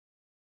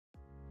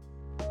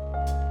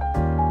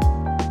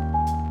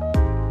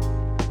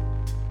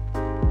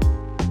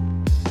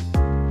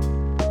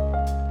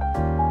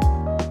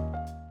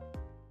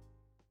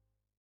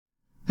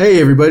Hey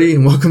everybody,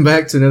 and welcome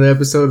back to another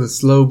episode of the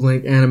Slow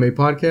Blink Anime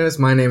Podcast.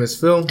 My name is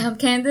Phil. I'm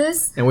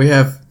Candace. And we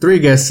have 3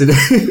 guests today.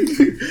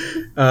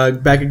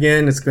 Back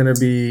again, it's going to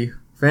be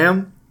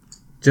Fam.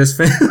 Just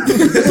Fam.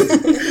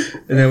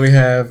 And then we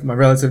have my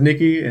relative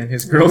Nikki and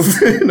his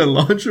girlfriend,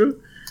 Alondra.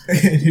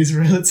 And his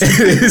relative.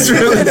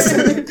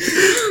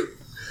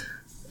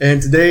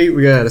 And today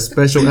we got a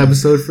special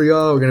episode for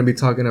y'all. We're going to be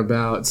talking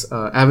about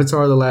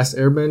Avatar: The Last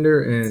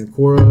Airbender and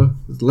Korra,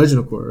 the Legend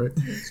of Korra, right?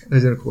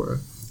 Legend of Korra.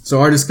 So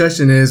our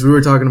discussion is, we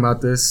were talking about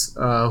this,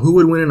 who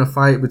would win in a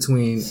fight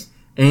between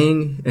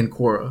Aang and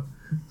Korra.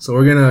 So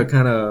we're going to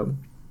kind of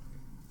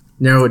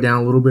narrow it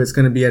down a little bit. It's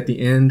going to be at the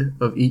end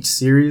of each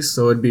series.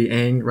 So it'd be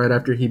Aang right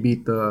after he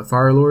beat the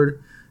Fire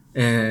Lord,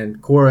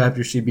 and Korra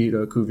after she beat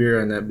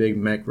Kuvira and that big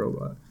mech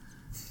robot.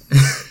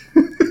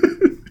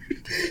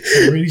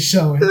 Really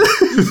showing.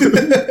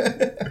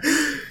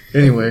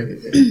 Anyway,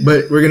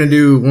 but we're going to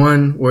do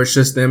one where it's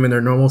just them in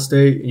their normal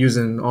state,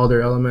 using all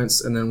their elements,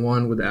 and then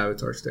one with the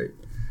Avatar state.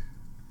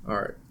 All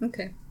right.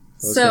 Okay.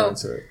 Let's So, go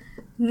into it.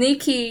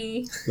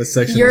 Nikki, Let's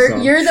section this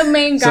off. you're the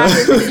main guy.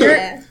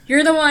 So-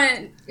 You're the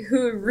one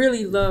who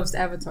really loves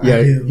Avatar.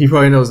 Yeah, do. he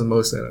probably knows the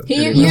most out of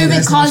You it. even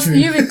that's not true.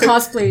 you even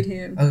cosplayed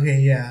him.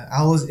 Okay, yeah.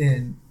 I was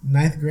in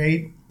 9th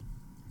grade.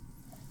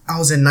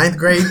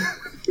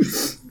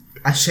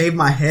 I shaved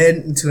my head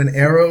into an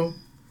arrow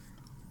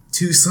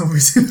 2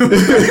 summers in a row.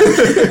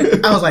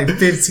 I was like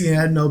 15. I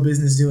had no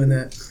business doing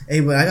that. Hey,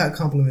 but I got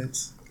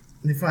compliments.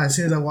 They probably, as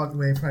soon as I walked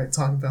away, they probably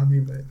talked about me,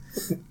 but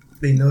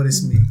they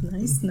noticed me.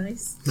 Nice.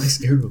 Nice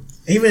arrow.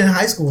 Even in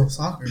high school,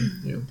 soccer.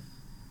 Yeah.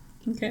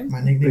 Okay. My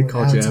They nickname was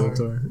called you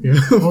Avatar. Avatar. Yeah.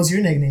 What was your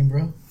nickname,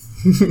 bro?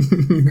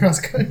 Cross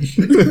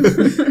country.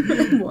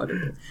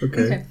 Water.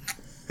 Okay.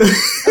 We're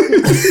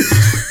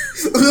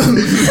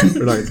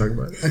not going to talk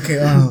about it.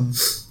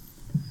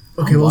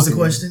 Okay, what was the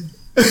question?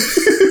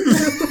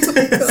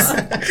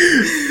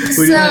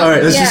 All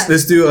right, yeah.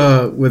 let's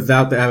do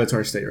without the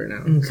Avatar state right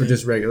now. So Okay.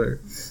 just regular.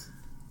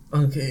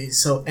 Okay,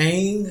 so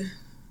Aang.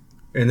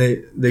 And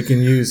they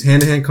can use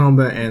hand-to-hand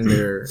combat and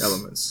their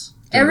elements.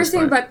 during this Everything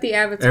fight. but the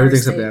Avatar. Everything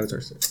except state. the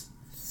Avatar state.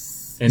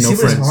 And See, no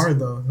but it's friends. hard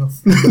though. No,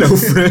 No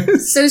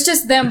friends. So it's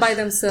just them by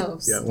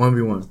themselves. Yeah,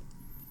 1v1.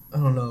 I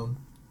don't know,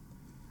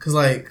 cause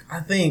like I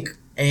think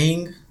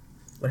Aang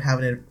would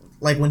have it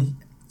like when he,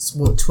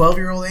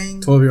 12-year-old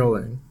Aang.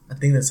 12-year-old Aang. I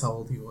think that's how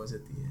old he was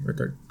at the end. Or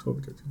 12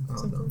 or 13. I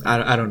don't know.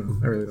 I don't know.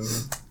 I really don't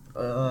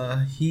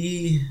know.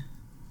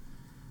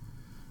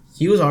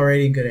 He was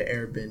already good at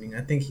airbending.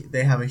 I think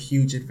they have a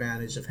huge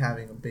advantage of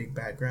having a big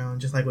background,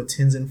 just like when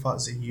Tenzin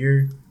fought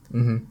Zahir.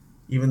 Mm-hmm.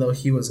 Even though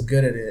he was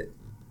good at it,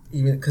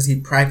 even because he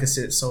practiced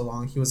it so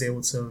long, he was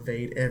able to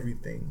evade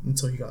everything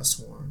until he got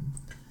swarmed.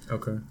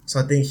 Okay. So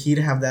I think he'd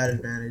have that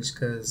advantage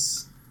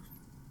because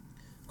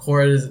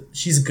Korra,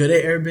 she's good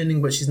at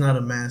airbending, but she's not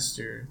a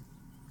master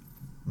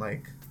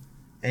like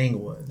Aang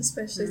was.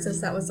 Especially since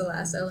that was the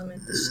last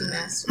element that she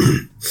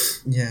mastered.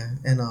 Yeah,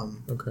 and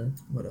Okay.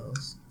 what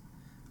else?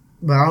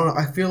 But I don't know.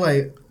 I feel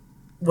like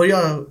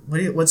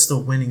what's the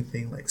winning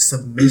thing? Like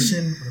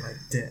submission or like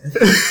death?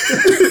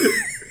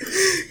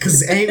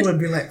 Because Aang would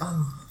be like,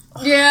 oh,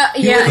 Yeah.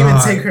 he wouldn't even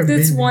take her.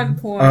 That's bending. one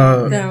point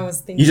that I was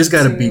thinking. You just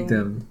gotta too. beat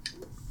them.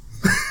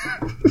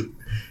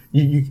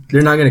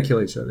 They're not gonna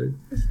kill each other,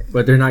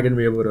 but they're not gonna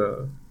be able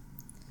to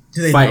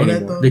Do they fight know anymore.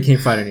 that though? They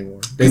can't fight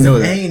anymore. They 'Cause know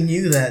if that. Aang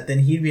knew that, then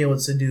he'd be able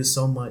to do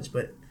so much.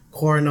 But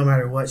Korra, no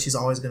matter what, she's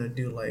always gonna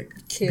do like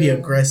be Kill.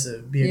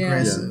 aggressive,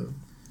 Yeah.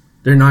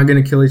 They're not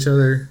gonna kill each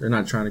other. They're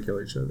not trying to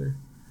kill each other,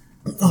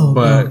 Oh,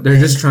 but no, they're Aang.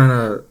 just trying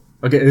to.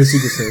 Okay, this you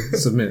could say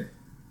submit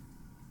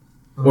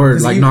Oh, or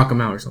 'cause like he- knock them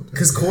out or something.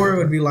 Because Korra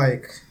would be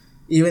like,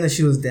 even if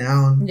she was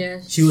down, Yeah.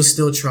 she would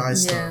still try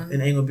stuff, Yeah.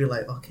 and Aang would be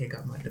like, okay,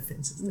 got my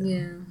defenses down.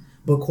 Yeah.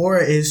 But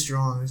Korra is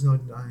strong. There's no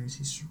denying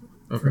she's strong.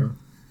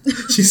 Okay.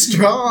 She's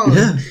strong.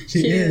 Yeah.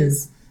 she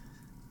is.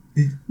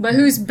 But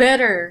who's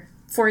better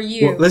for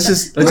you? Well, let's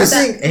just I just.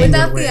 think Aang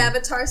Without would the win.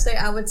 Avatar state,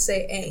 I would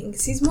say Aang,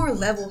 because he's more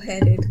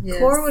level-headed.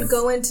 Yes. Korra would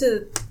go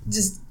into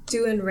just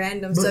doing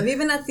random But- stuff.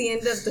 Even at the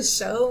end of the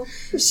show,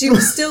 she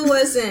still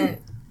wasn't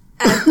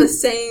at the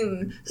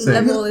same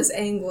level as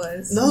Aang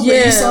was. No, but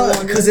Yeah, you saw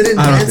well, because it I don't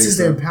enhances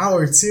think so. their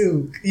power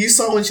too. You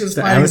saw when she was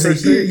The fighting Avatar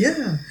Zahir, state?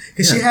 yeah,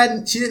 because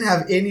Yeah. she didn't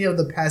have any of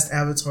the past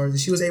avatars.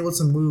 She was able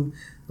to move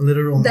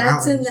literal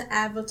That's mountains. in the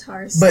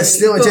Avatar state. But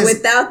still, but just-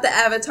 without the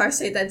Avatar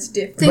state, that's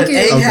different. Thank But you.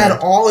 Aang Okay. had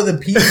all of the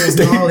people's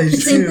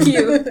knowledge too. Thank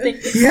you.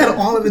 Thank you. He had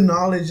all of the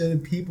knowledge of the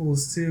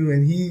peoples too,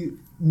 and he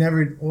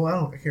never.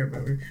 Well, I can't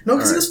remember. No,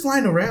 because he was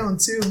flying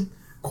around too.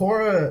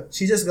 Korra,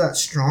 she just got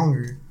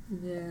stronger,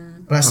 Yeah.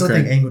 but I still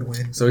Okay. think Aang would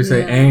win. So we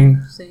say Yeah.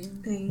 Aang. Same.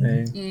 Aang.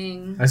 Aang.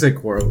 Aang. I say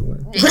Korra would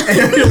win.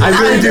 I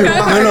really do. No,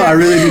 I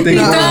really do He think.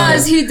 No.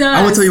 does. He does.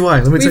 I will tell you why.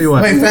 Let me tell you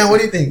why. Wait, fam, what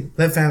do you think?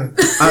 Let fam.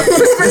 We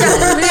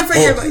didn't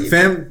forget about you.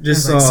 Fam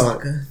just I like saw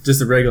Sokka. just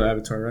the regular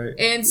Avatar, right?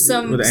 And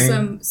some With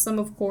Aang. some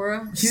of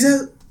Korra. He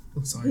said.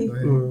 Oh, sorry. Go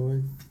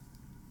ahead.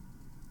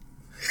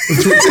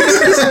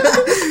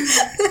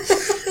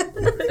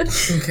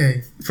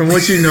 Okay. From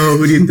what you know,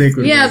 who do you think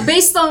would Yeah, win?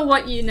 based on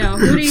what you know,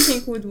 who do you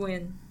think would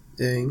win?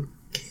 Dang.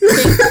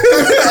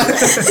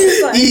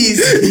 He's like,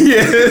 Easy.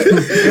 Yeah.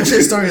 That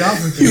shit started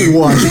off with you.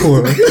 Watch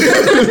Korra.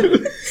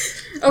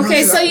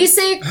 Okay, so you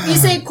say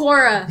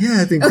Korra.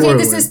 Yeah, I think Okay, Korra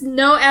this wins. is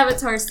no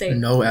Avatar state.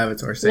 No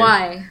Avatar state.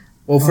 Why?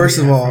 Well, first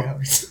of all,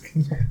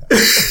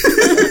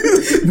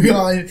 we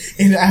all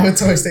in the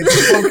Avatar state to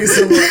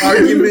focus on the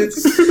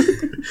arguments.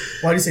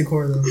 Why do you say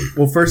Korra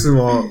though? first of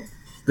all,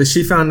 that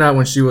she found out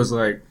when she was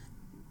like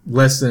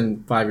less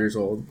than 5 years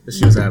old that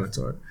she was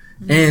Avatar,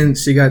 and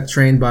she got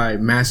trained by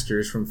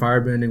masters from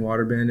firebending,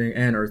 waterbending,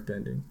 and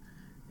earthbending,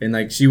 and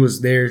like she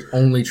was there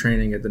only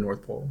training at the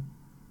North Pole,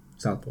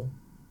 South Pole,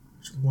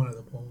 One of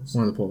the poles.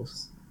 one of the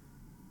poles.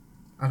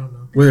 I don't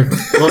know. Well,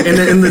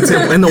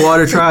 in the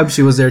water tribe,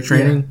 she was there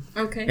training,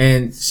 Okay.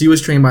 and she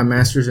was trained by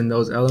masters in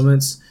those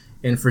elements.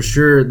 And for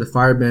sure, the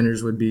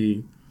firebenders would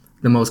be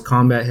the most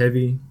combat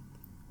heavy,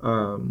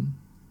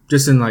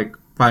 just in like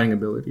fighting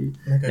ability.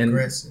 Like And-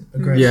 aggressive.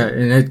 Yeah,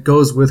 and it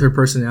goes with her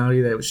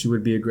personality that she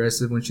would be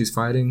aggressive when she's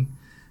fighting,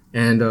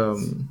 and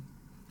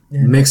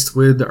Yeah. mixed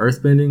with the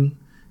earthbending,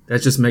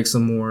 that just makes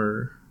them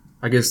more.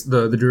 I guess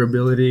the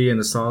durability and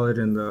the solid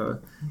and the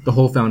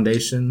whole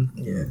foundation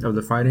Yeah. of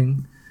the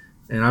fighting.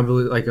 And I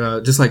believe, like,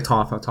 just like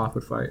Toph, how Toph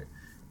would fight.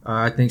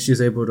 I think she's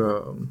able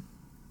to.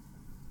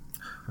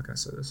 How can I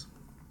say this?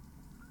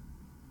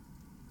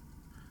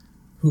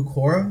 Who,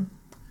 Korra?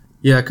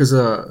 Yeah, cause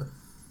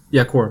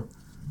yeah, Korra,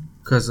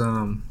 cause how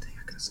can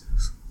I say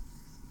this?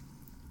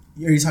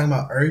 Are you talking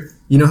about Earth?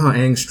 You know how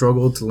Aang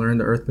struggled to learn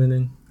the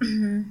earthbending?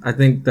 I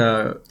think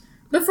But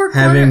for Korra,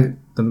 having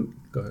the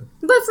go ahead.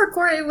 but for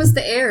Korra, it was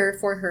the air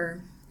for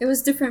her. It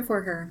was different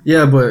for her.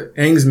 Yeah, but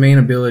Aang's main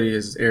ability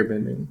is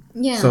airbending.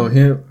 Yeah. So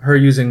her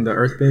using the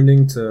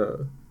earthbending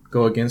to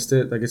go against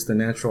it, like it's the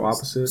natural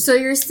opposite. So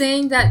you're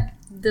saying that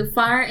the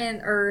fire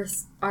and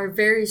earth are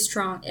very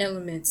strong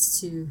elements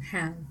to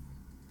have.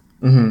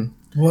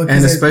 Mm-hmm. Well,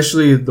 And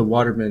especially the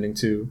waterbending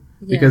too,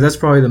 Yeah. because that's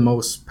probably the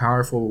most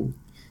powerful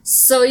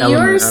So element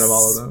yours, out of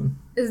all of them.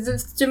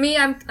 to me,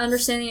 I'm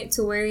understanding it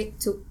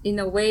in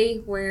a way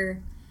where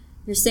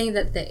you're saying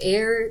that the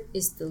air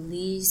is the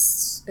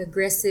least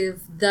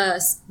aggressive,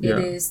 thus Yeah.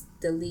 it is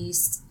the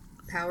least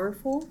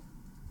powerful.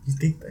 You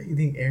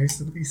think air is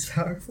the least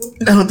powerful?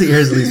 I don't think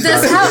air's the least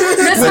That's powerful. how.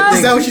 That's Is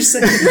that how. what you're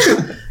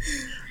saying?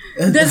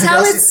 That's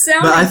how it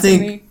sounds. But I to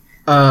think me.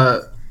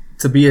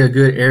 To be a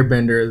good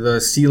airbender,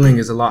 the ceiling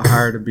is a lot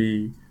higher to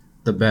be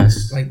the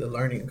best. Like the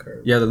learning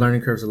curve. Yeah, the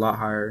learning curve is a lot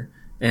higher,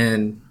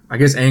 and I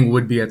guess Aang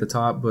would be at the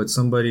top, but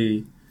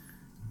somebody,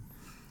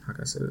 how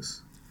can I say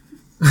this?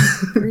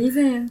 Breathe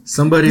in.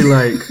 Somebody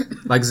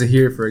like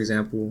Zahir, for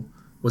example,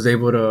 was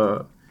able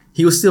to.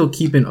 He was still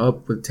keeping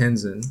up with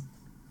Tenzin.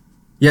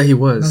 Yeah, he No,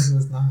 was. he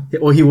was not.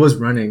 Well, he was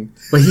running,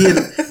 but he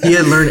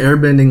had learned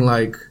airbending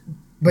like.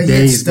 But he had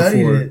Days studied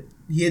before. it.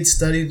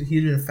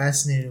 He'd been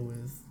fascinated with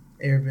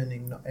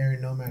airbending, air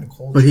nomad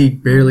culture. But he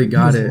barely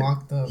got was it.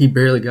 locked up. He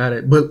barely got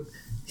it. But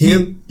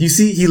him, you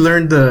see, he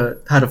learned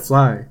how to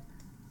fly.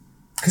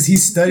 Because he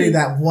studied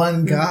that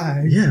one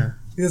guy. Yeah.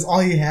 That's all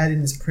he had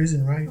in his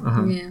prison, right?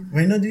 Uh-huh. Yeah.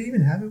 Wait, no, did he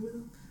even have it with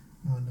him?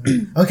 Oh,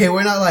 no. Okay,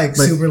 we're not like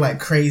But- super like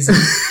crazy.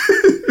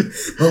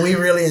 But we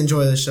really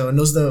enjoy the show. And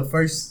those are the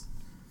first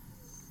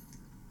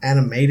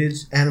animated.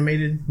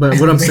 But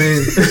what I'm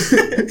saying,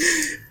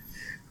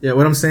 yeah,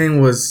 what I'm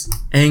saying was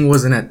Aang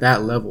wasn't at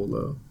that level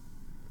though,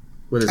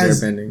 with his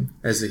As- airbending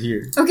as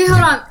Zahir. Okay,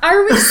 hold on.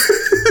 Are we?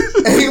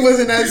 He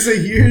wasn't at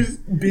Zahir's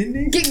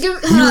bending.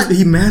 Hold on.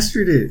 He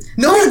mastered it.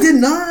 No, he did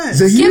not.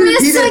 Zahir, Give me a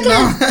he did second.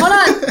 not.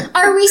 Hold on.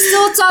 Are we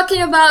still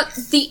talking about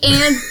the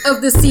end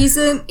of the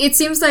season? It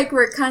seems like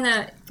we're kind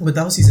of But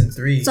that was season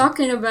 3.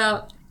 talking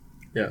about.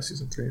 Yeah,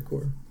 season 3 of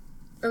Korra.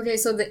 Okay,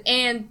 so the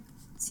end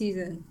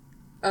season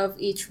of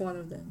each one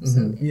of them. Mhm.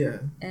 So, Yeah.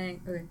 and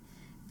okay,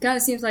 kind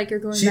of seems like you're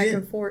going She back didn't-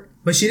 and forth.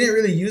 But she didn't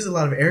really use a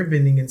lot of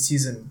airbending in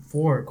season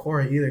 4,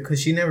 Korra, either,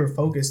 because she never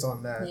focused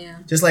on that. Yeah.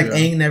 Just like Yeah.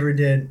 Aang never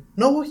did.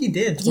 No, well, he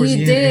did. towards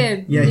He the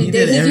end. did. Yeah, he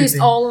did He used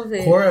everything. all of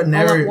it. Korra all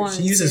never. at once,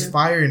 She uses yeah.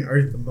 fire and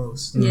earth the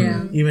most.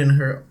 Yeah. Even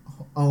her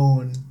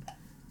own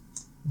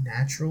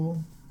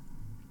natural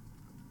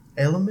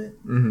element,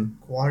 Mm-hmm.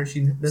 water,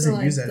 she doesn't So,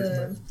 like use that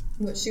as much.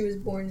 what she was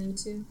born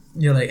into.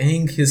 Yeah, like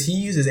Aang, because he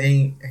uses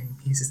Aang.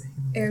 He uses Aang.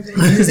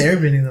 Airbending. He uses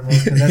airbending the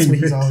most because that's what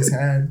he's always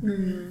had,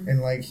 Mhm. and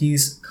like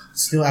he's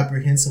still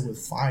apprehensive with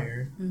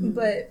fire. Mhm.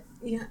 But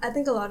yeah, I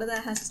think a lot of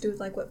that has to do with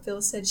like what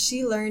Phil said.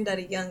 She learned at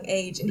a young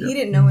age, and Yeah. he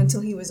didn't know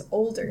until he was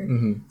older.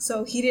 Mm-hmm.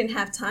 So he didn't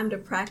have time to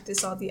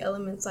practice all the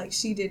elements like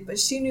she did. But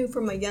she knew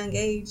from a young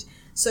age,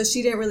 so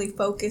she didn't really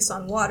focus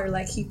on water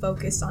like he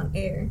focused on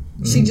air.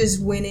 She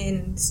just went in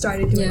and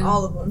started doing Yeah.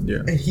 all of them. Yeah.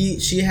 And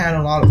she had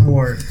a lot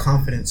more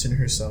confidence in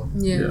herself.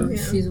 Yeah, Yeah.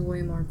 she's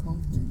way more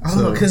confident. I don't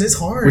know, So, because it's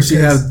hard. Would she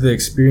 'cause- have the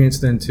experience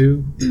then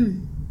too?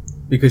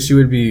 Because she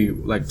would be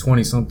like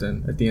 20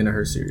 something at the end of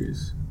her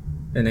series,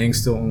 and Aang's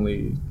still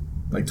only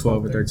like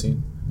 12 or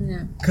 13.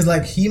 Yeah, Because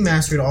like he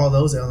mastered all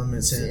those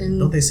elements, and in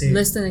don't they say?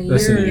 less than a year?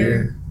 Less than a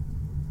year.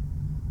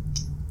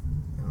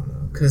 I don't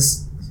know.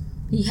 Because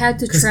He had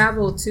to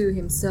travel to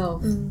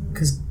himself.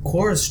 Because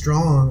Korra's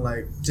strong,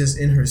 like just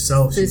in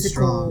herself, she's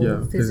Physical, strong.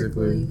 Yeah,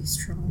 physically physically.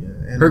 strong.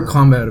 Yeah, and, Her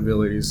combat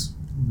ability is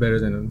better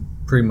than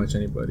pretty much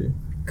anybody.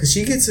 because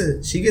she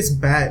gets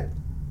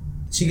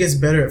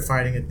better at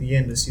fighting at the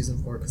end of season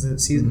 4. Because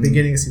at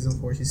beginning of season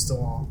 4, she's still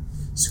all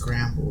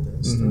scrambled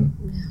and stuff.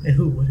 And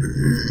who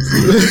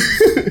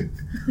wouldn't?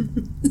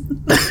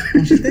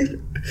 Don't you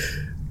think?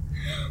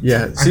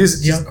 Yeah,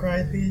 Did y'all cry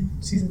at the end?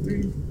 Season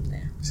 3.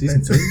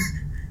 season 3.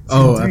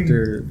 Oh, Season 3.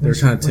 after they're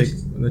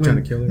trying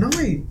to kill her. No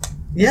wait,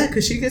 yeah,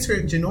 because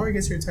Jinora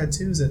gets her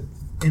tattoos at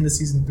end of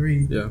season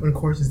 3. Yeah. When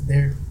Korra is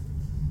there.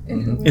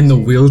 In the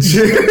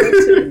wheelchair.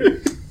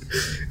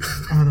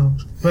 I don't know,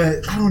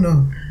 but I don't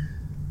know,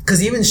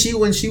 because even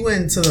when she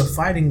went to the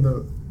fighting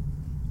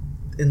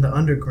in the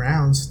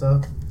underground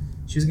stuff,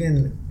 she was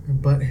getting her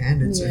butt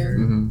handed to her.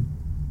 Mm-hmm.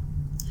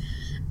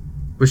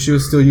 But she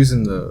was still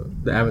using the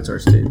Avatar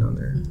state on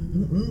there.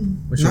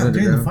 Mm-mm. When she was Not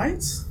during the underground.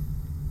 fights.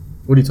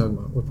 What are you talking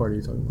about? What part are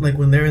you talking about? Like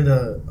when they're in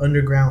the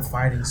underground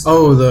fighting stuff.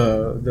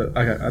 Oh,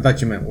 I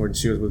thought you meant when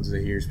she was with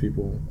Zahir's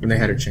people when they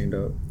had her chained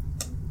up.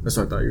 That's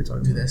what I thought you were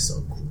talking Dude, about. that's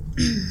so cool.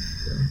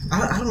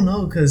 I don't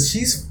know, because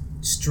she's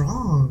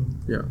strong.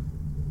 Yeah.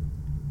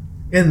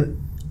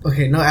 And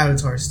okay, no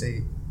Avatar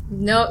state.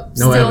 Nope. No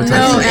still Avatar.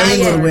 no Aang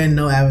Avatar. would win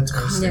no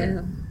Avatar state.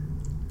 Yeah.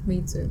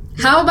 Me too.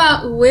 How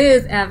about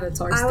with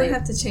Avatar I would state?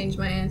 have to change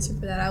my answer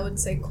for that. I would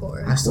say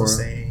Korra. I'm still Korra.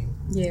 saying.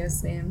 Yeah,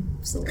 Sam.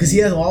 Because he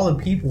has all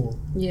the people.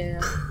 Yeah.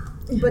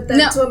 But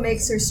that's what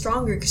makes her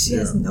stronger because she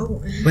has no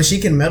one. But she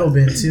can metal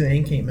bend too.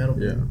 Aang can't metal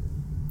Yeah. bend.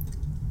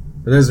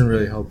 It doesn't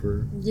really help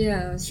her.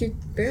 Yeah, she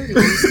barely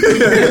used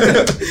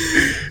it.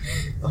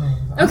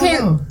 I Okay.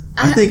 don't know.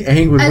 I think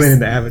Aang would I win s- in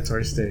the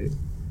Avatar state.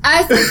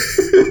 I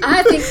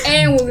think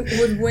Aang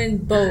would win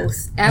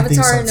both.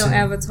 Avatar so and no too.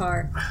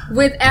 Avatar.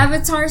 With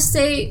Avatar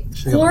state,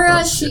 She got Korra,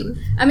 thoughts she together.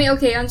 I mean,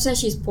 okay, I understand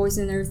she's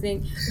poisoned and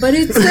everything, but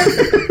it's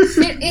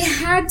it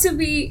had to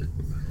be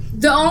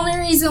the only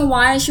reason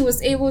why she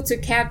was able to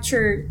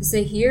capture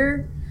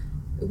Zahir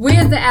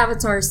with the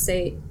Avatar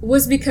state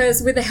was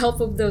because with the help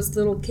of those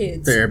little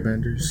kids. The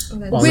Airbenders. Oh,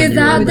 that's- All the new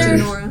Without their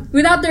Airbenders.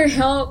 without their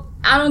help,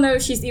 I don't know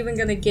if she's even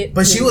gonna get.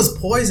 But she him. was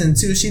poisoned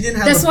too. She didn't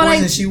have That's the what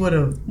poison. I- She would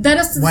have That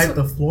is wiped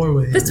the floor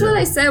with it. That's what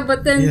I said,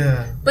 but then,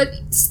 Yeah. but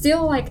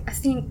still, like I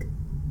think.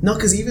 No,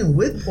 because even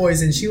with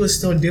poison, she was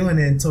still doing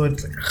it until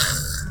it's like,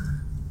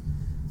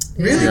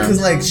 really, Yeah. because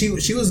like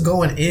she was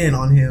going in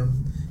on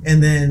him,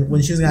 and then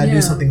when she was gonna Yeah.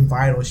 do something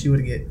vital, she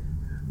would get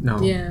No.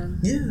 Yeah.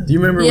 yeah. Do you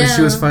remember when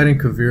she was Yeah. fighting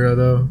Kavira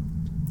though?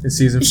 In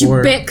season She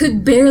 4?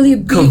 could barely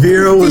beat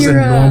Kavira was a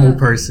Kuvira. normal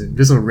person.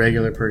 Just a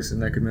regular person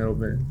that could metal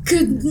bend.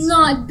 Could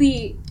not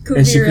beat Kuvira.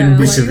 And she couldn't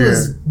beat like, She Kavira.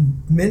 was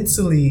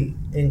mentally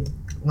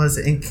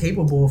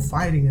incapable of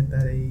fighting at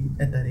that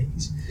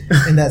age,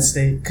 in that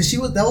state. Because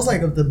that was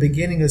like at the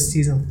beginning of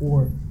season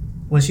 4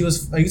 when she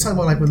was. Are you talking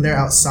about like when they're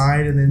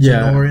outside and then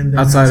Jinora and them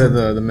outside had of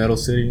to- the metal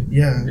city.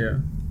 yeah. Yeah.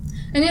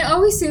 And it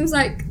always seems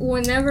like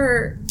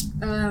whenever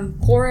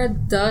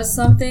Korra does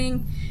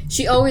something,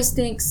 she always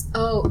thinks,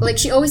 oh, like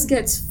she always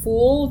gets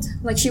fooled.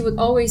 Like she would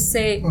always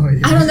say, Oh, yeah.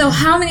 I don't know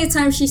how many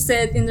times she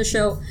said in the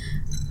show,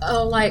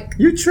 oh, like,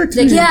 You tricked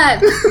me.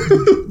 yeah,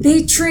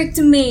 they tricked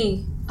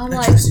me. I'm I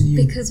like, trusted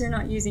you. because you're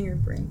not using your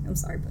brain. I'm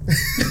sorry, but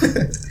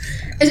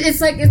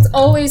it's like it's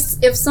always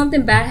if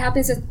something bad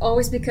happens, it's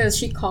always because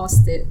she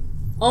caused it.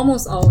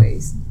 Almost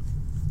always.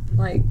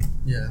 Like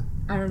Yeah.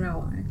 I don't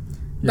know why,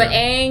 but Yeah.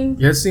 Aang,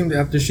 Yeah, it seemed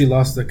after she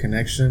lost the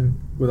connection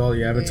with all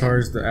the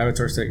avatars, the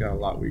avatar state got a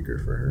lot weaker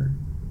for her.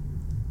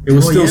 It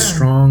was Well, still yeah.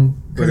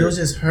 strong, but Because it was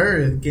just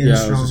her getting yeah,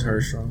 strong. it was just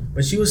her strong.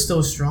 But she was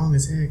still strong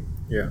as heck.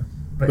 Yeah,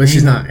 but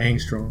she's Aang- not Aang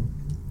strong.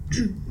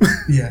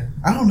 Yeah.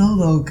 I don't know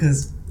though,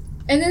 because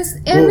and it's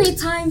every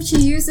time she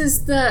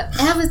uses the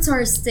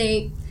Avatar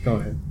state, Go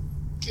ahead.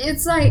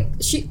 it's like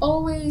she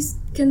always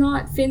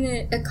cannot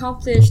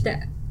accomplish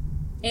that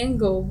end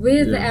goal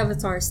with the Yeah.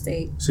 Avatar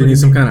state. So you need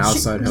some kind of She-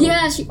 outside help.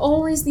 Yeah, she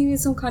always needed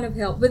some kind of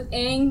help. With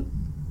Aang,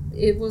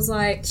 it was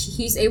like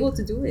he's able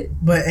to do it.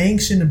 but Aang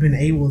shouldn't have been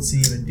able to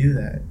even do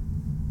that.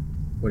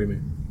 What do you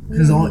mean?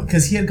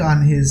 Because he had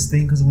gotten his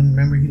thing. Because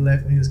remember he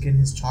left when he was getting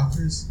his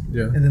chakras,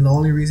 Yeah. and then the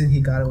only reason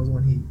he got it was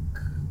when he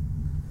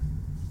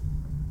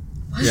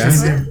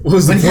Yeah. What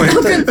was the when he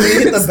hit point? he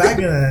hit the back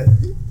of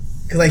that.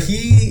 Because like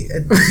he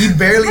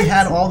barely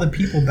had all the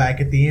people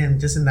back at the end,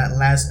 just in that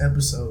last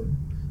episode.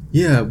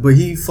 Yeah, but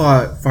he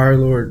fought Fire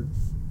Lord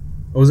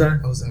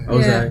Ozai.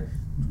 Ozai. Yeah.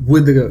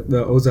 With the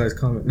Ozai's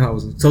comment. No, it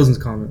was Sozin's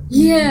comment.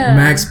 Yeah.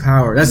 Max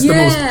power. That's the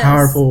most Yes.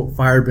 powerful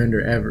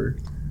firebender ever.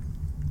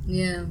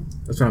 Yeah.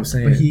 That's what I'm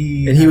saying. But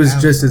he and he was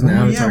just as an Oh,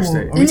 avatar yeah, state.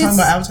 Are we And talking it's-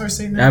 about Avatar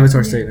state now?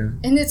 Avatar state now.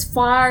 And it's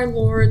Fire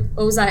Lord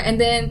Ozai, and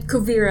then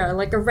Kuvira,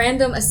 like a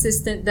random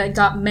assistant that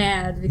got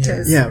mad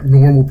because Yeah,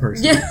 normal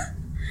person. yeah.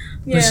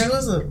 But she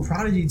was a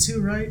prodigy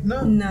too, right?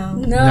 No. No.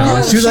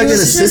 No, she was like an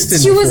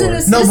assistant She was an before.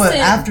 assistant. No, but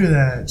after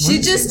that, She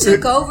just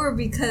took over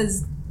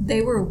because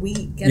they were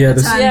weak at Yeah,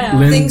 the the- time.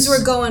 Yeah. Things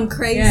were going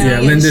crazy. Yeah. Yeah,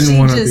 Lynn and didn't she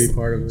want to just- be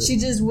part of it. She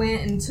just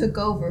went and took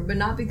over, but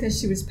not because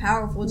she was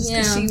powerful, just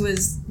because Yeah. she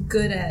was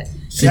good at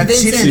She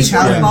convincing didn't people to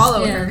challenge-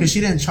 follow Yeah. her. Because she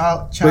didn't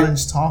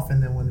challenge Toph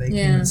and then when they came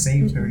Yeah. and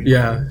saved her.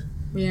 Yeah.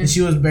 Yeah. And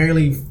she was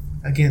barely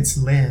against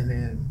Lin.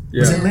 And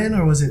was Yeah. it Lin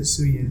or was it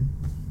Suyin?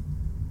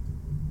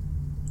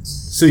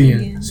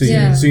 Suyin. Suyin.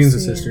 Yeah, Suyin's a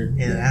Suyin. sister.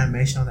 Yeah, the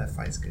animation on that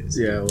fight's good.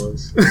 Yeah, it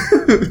was.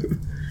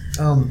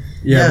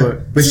 Yeah.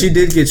 but she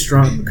did get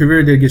strong.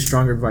 Kavira did get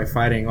stronger by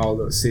fighting all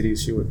those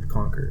cities she would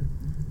conquer.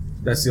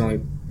 That's the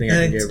only thing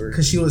I can give her.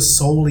 Because she was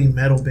solely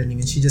metal bending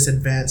and she just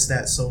advanced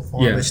that so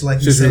far. Yeah, But she, like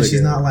you she's said, really she's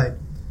good. not like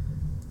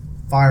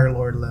Fire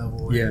Lord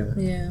level. Yeah,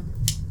 Yeah.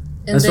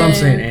 And that's what I'm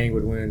saying. then- Aang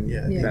would win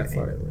Yeah. that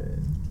fight.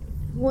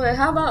 What?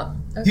 How about?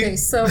 Okay,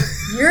 so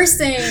you're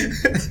saying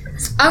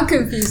I'm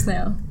confused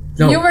now.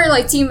 No. You were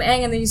like Team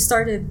Aang, and then you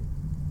started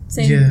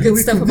saying Yeah. good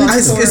stuff about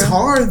It's Korra.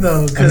 hard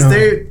though because I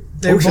know.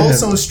 they're Ocean both has-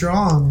 so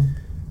strong.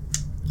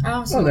 I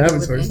also Oh, go the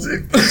with Avatar.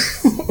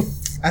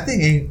 Aang. I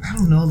think I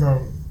don't know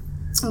though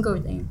I'll go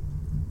with Aang.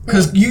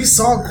 because you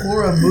saw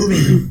Korra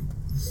moving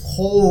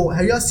whole.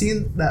 Have y'all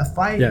seen that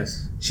fight?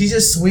 Yes. She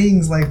just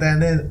swings like that,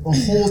 and then a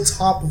whole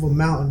top of a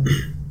mountain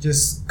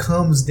just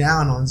comes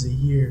down on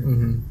Zahir.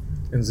 Mm-hmm.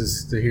 And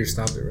just to hear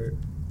stopped it, right?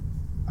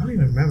 I don't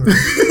even remember.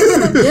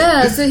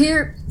 Yeah,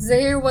 Zahir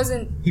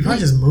wasn't. He probably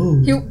just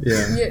moved.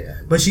 Yeah.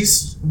 But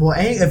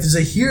Aang, if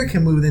Zahir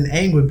can move, then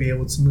Aang would be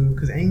able to move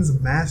because Aang's a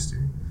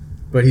master.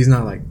 But he's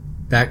not like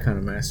that kind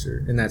of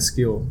master in that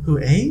skill. Who,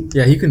 Aang?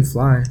 Yeah, he can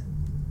fly.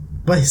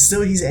 But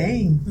still, he's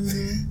Aang.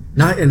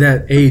 Not in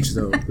that age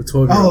though. The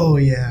 12-year-old. Oh,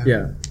 yeah.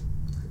 Yeah.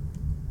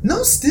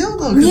 No, still,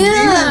 though. 'cause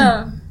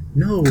Yeah,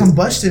 No. even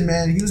Combustion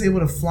Man, he was able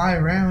to fly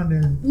around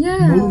and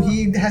yeah. move.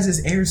 He has his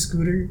air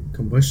scooter.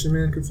 Combustion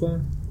Man could fly.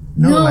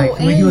 No, No, like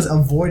when he Aang- was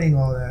avoiding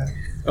all that.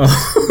 Oh.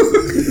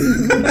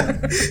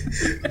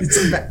 It's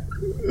a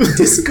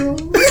disco.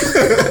 He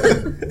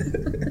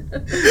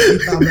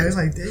thought that was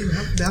like, dang,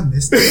 I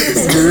missed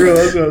it. For real,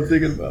 that's what I'm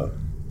thinking about.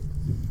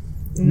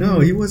 No,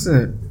 he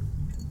wasn't.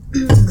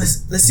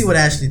 Let's see what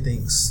Ashley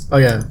thinks. Oh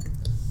yeah.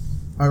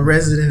 Our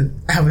resident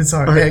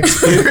Avatar Okay.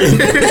 expert.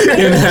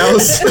 In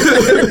house.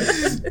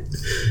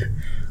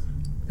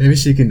 Maybe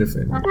she can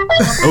defend me.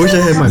 I wish I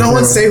had my. No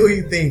one girl. say who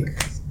you think.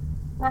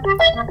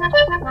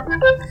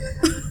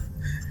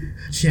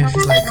 She's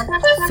like,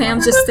 Sam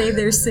just stayed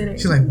there sitting.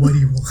 she's like, what do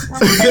you want?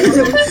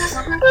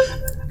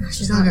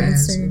 She's not gonna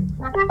answer.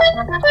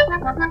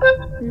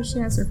 Maybe she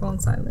has her phone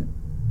silent.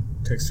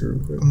 Text her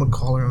real quick. I'm gonna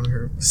call her on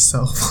her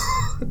cell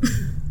phone.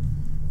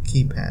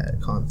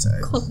 Keypad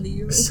contact. Call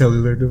Leo.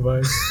 Cellular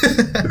device.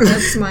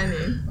 That's my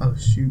name. Oh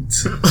shoot.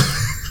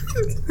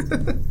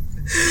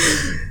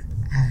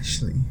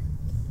 Ashley.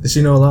 Does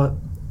she know a lot?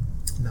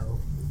 No.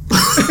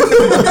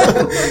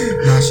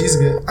 Nah, she's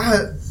good.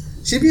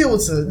 She'd be able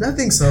to. I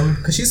think so,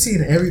 cause she's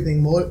seen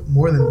everything more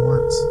than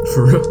once.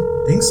 For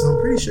real? Think so. I'm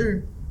pretty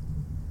sure.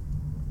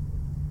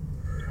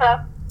 Huh?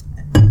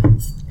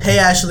 Hey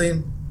Ashley.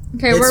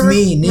 Okay, It's we're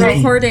me, Nikki.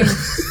 recording.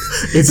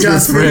 It's your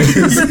Just friend.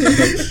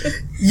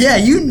 Yeah,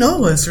 you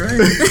know us, right?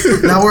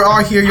 Now we're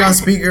all here. You're on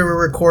speaker.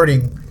 We're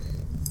recording.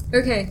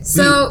 Okay,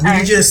 so we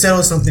need you to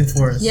settle something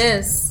for us.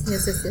 yes.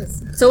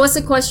 So what's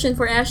the question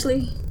for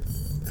Ashley?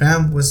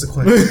 Fam, what's the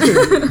question?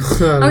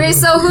 Okay,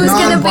 so who's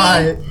gonna be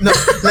Non-biased. No,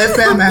 let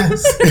Fam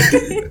ask.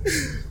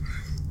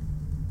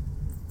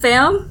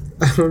 Fam?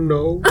 I don't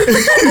know.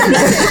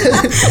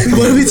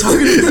 What are we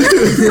talking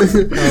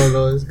about? I don't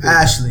know. It's good.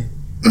 Ashley.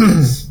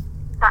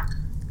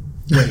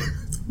 Wait.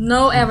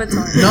 No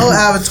Avatar. No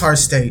Avatar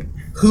state.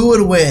 Who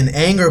would win,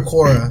 Aang or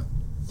Korra?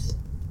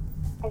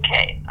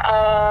 Okay.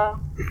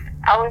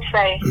 I would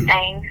say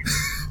Aang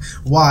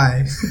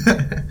Why?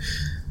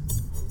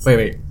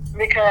 Wait.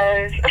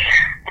 because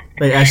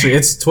Wait, actually,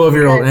 it's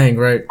 12-year-old Aang,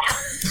 right?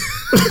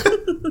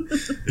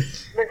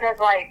 because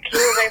like he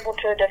was able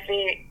to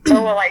defeat.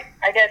 Oh well, like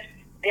I guess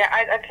yeah,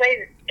 I'd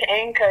say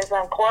Aang because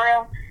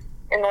Korra,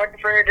 in order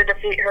for her to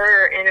defeat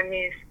her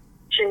enemies,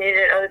 she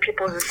needed other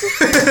people's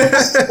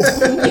assistance.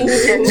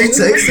 Did you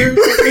text her?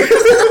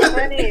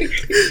 Funny.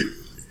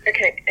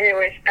 Okay.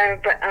 Anyways,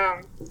 but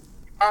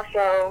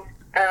also,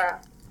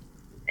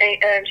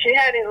 and she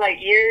had like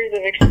years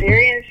of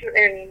experience,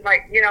 and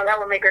like that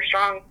would make her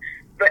strong.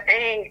 But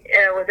Aang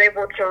was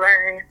able to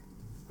learn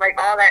like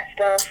all that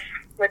stuff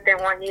within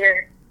 1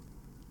 year.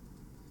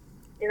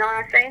 You know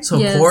what I'm saying? So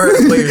Yes. Korra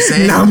is what you're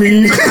saying?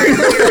 Nami. Like, she was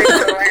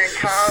able to learn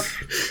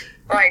tough,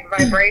 like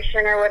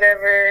vibration or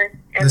whatever,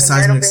 and The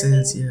seismic metal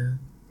bending sense,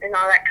 yeah. and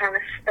all that kind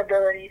of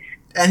abilities.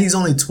 And he's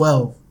only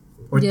 12.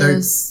 Or 13.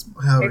 Yes.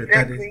 However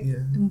that Exactly. is,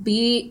 yeah.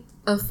 Be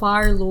a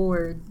Fire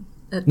Lord.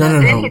 At No.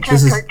 that- Didn't he This turn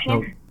is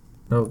 13?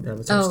 no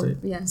Avatar Oh, state.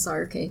 yeah,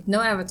 sorry, okay.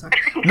 No Avatar.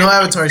 No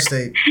Avatar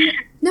state.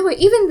 No, wait,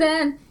 even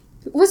then,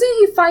 wasn't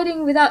he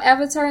fighting without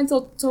Avatar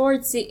until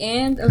towards the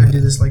end Can I of, do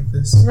this like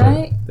this?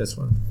 right? That's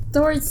one.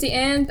 Towards the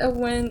end of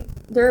when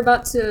they're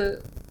about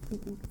to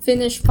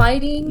finish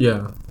fighting?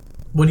 Yeah,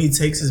 When he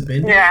takes his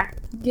bend? Yeah.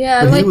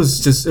 Yeah, but like, it was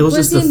just was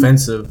just he-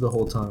 defensive the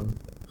whole time.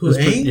 Who, It was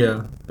Aang?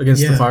 Yeah,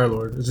 against the Yeah. Fire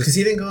Lord. It's Because just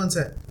he didn't go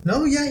into.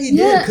 No, yeah, he did.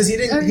 Yeah, Because he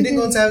didn't go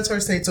okay. into Avatar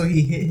state, so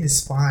he hit his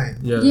spine.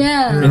 yeah.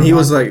 Yeah. And he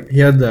was like, he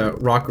had the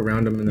rock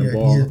around him in the Yeah,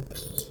 ball.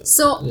 he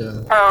So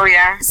Yeah. Oh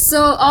yeah.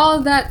 so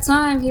all that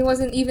time he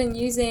wasn't even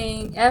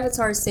using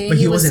Avatar state. But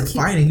he was wasn't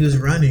fighting. He was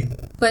running.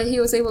 But he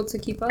was able to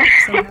keep up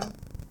somehow.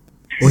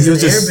 Well, He's he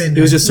was an just airbender.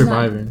 he was just No.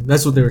 surviving.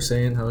 That's what they were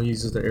saying. How he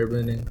uses the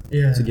airbending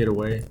Yeah. to get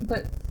away.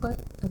 But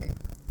okay.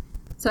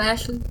 So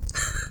Ashley,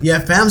 Yeah,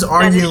 fam's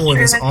arguing with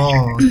us true.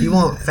 all.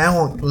 Fam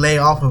won't lay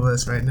off of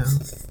us right now.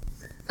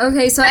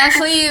 okay. So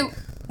Ashley,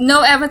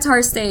 no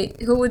Avatar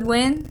state. Who would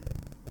win?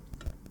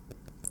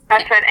 I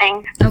said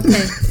Aang.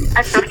 Okay.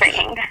 I still say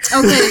Aang.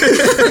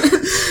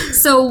 Okay.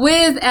 So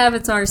with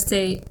Avatar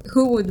state,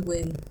 who would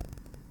win?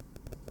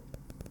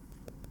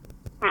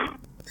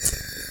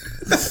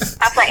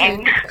 I say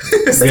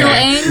Aang. Still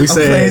Yeah. Aang? We I'm playing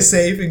say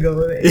safe and go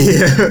with it.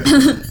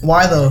 yeah.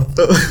 Why though?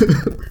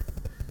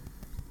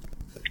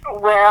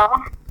 Well,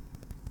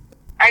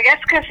 I guess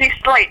because he's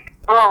like,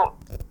 well,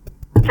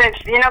 since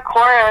you know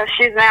Korra,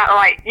 she's now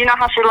like, you know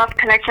how she lost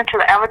connection to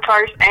the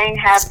avatars. Aang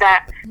had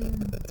that.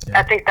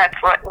 I think that's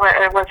what it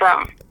was.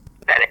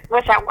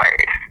 What's that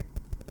word?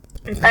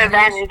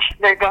 Advantage.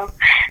 There you go.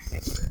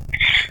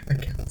 I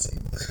can't see.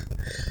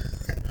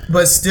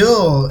 But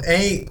still,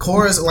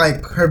 Korra's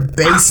like her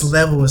base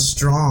level is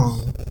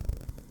strong.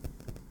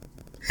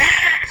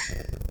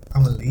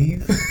 I'm gonna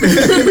leave.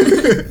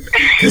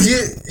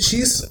 Cause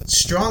she's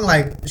strong.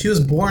 Like she was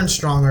born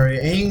strong already.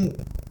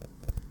 Aang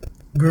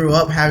grew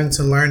up having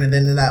to learn, and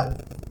then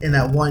in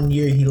that 1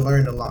 year he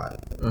learned a lot,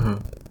 Uh-huh.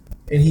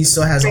 and he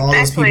still has all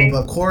those Exactly.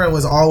 people. But Korra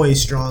was always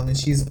strong, and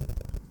she's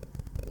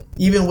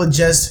even with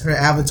just her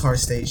avatar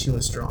state, she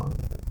was strong.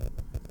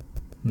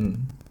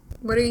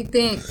 What do you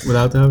think?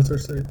 Without the Avatar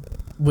state?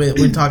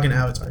 We're talking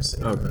avatar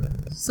state. Okay.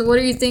 So what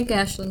do you think,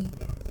 Ashley?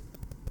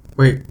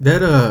 Wait,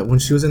 that when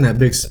she was in that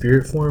big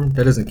spirit form,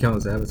 that doesn't count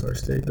as Avatar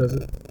state, does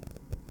it?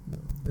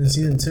 In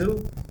season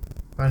 2,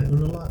 find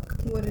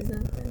Unalaq. What is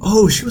that? Then?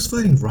 Oh, she was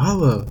fighting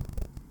Rava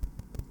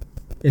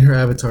in her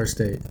Avatar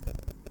state.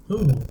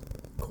 Who?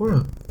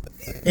 Korra.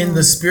 In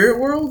the spirit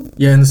world?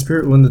 Yeah, in the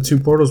spirit when the two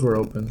portals were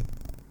open,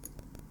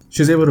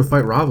 she was able to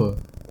fight Rava.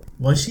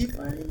 Was she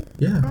fighting?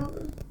 Yeah,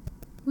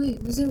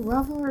 Wait, was it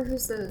Rava or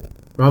who's the?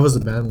 Rava's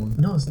the bad one.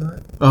 No, it's not.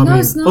 Oh, No,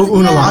 it's not,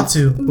 Unalaq.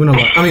 Batu.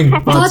 Unalaq. I mean,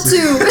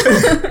 Batu.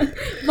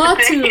 Batu.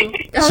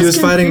 Batu. She was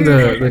fighting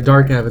confused. the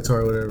dark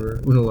avatar or whatever.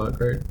 Unalaq,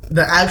 right?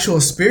 The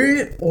actual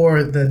spirit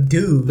or the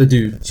dude? The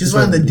dude. She was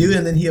fighting the dude,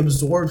 and then he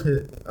absorbed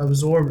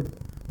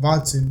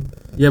Batu.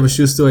 Yeah, but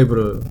she was still able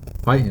to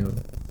fight him.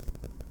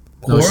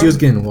 No, Korra? she was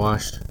getting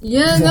washed.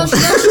 Yeah, no, she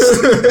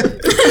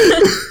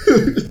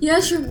yeah,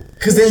 she.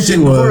 Because then She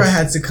Jinora was.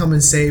 had to come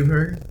and save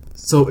her.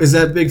 So is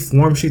that big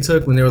form she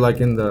took when they were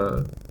like in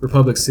the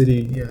Republic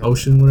City Yeah.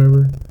 ocean,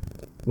 whatever?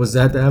 Was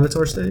that the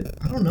Avatar state?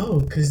 I don't know,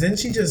 because then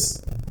she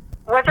just...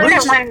 Wasn't What it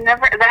did you-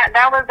 whenever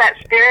that was that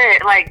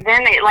spirit? Like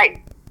then it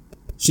like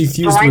She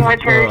fused Join with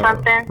with her or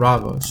something?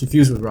 Rava. She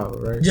fused with Rava,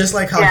 right? Just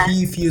like how Yeah.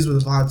 he fused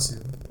with Batu.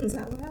 Is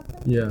that what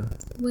happened? Yeah.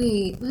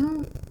 Wait, I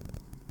don't.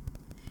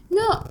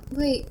 No,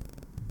 wait.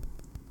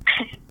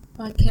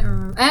 I can't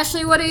remember.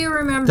 Ashley, what do you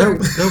remember?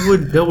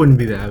 That wouldn't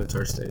be the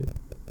Avatar state.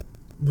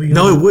 We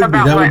No, it would be.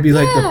 About That would what? be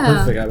like the Yeah.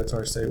 perfect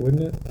Avatar state,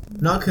 wouldn't it?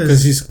 Not Because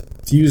because... she's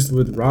fused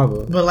with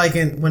Rava. But like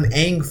when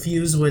Aang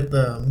fused with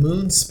the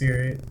moon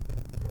spirit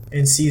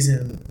in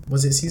season...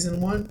 Was it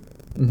season 1?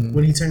 Mhm.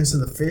 When he turns to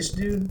the fish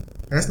dude?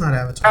 That's not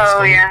Avatar oh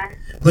state. yeah,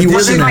 He this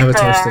was is in like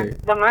Avatar the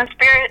state. the moon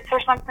spirits or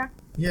something.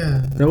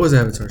 Yeah. That was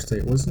Avatar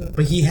state, wasn't it?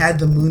 But he had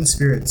the moon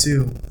spirit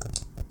too.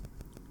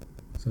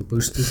 So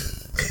boosted.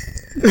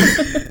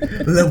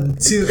 Level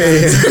 2.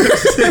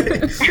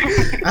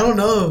 I don't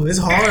know. It's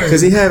hard.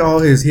 Because he had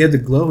the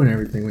glow and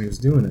everything when he was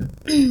doing it.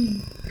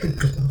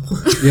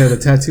 Yeah, the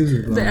tattoos were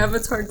The glowing.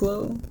 Avatar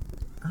glow.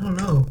 I don't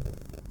know.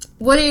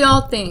 What do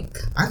y'all think?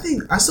 I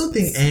still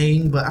think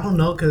Aang, but I don't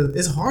know because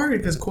it's hard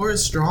because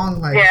Korra's strong.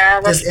 Like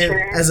Yeah, that's just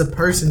true. as a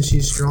person,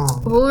 she's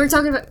strong. What we're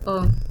talking about?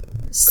 Oh,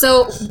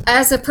 so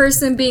as a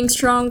person being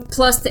strong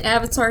plus the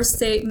Avatar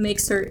state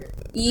makes her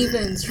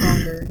even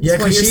stronger. Yeah,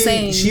 That's what because you're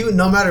saying. she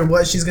no matter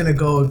what, she's gonna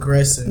go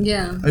aggressive.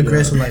 Yeah.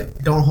 Aggressive,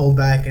 like don't hold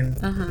back.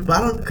 And Uh-huh. but I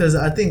don't because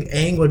I think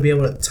Aang would be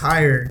able to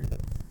tire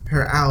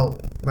her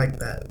out like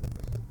that.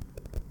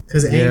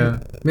 Because Yeah,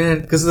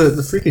 man, because the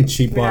freaking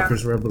cheap Yeah.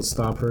 walkers were able to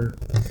stop her.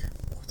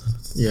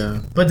 Yeah,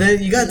 But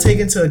then you gotta take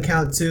into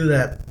account too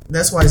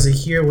that's why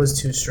Zahir was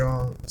so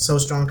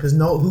strong. Because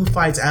who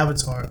fights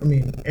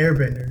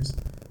airbenders?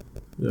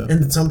 yeah.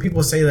 And some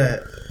people say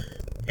that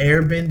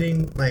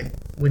airbending, like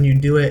when you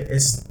do it,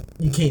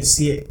 you can't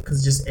see it because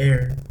it's just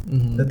air.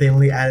 Mhm. That they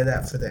only added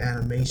that for the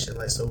animation,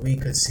 like so we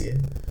could see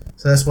it.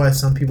 So that's why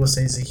some people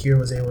say Zahir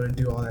was able to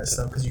do all that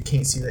stuff because you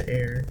can't see the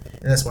air,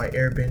 and that's why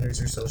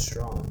airbenders are so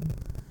strong.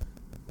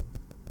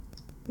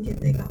 Yeah,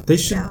 they got They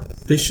should out.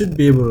 they should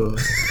be able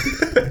to.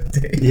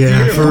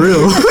 Yeah, for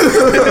real.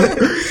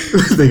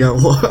 They got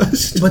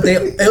washed. But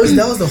that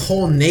was the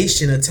whole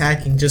nation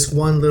attacking just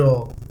one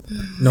little thing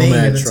at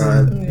Nomad a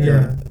tribe. time. Yeah.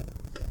 Yeah.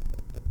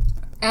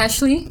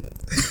 Ashley,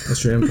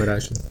 What's your input,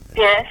 Ashley?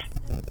 Yes.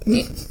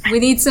 We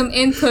need some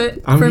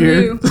input I'm from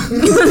here. you.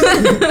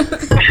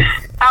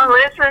 I'm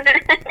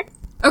listening.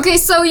 Okay,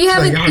 so you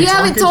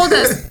haven't told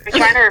us. I'm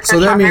trying to refresh So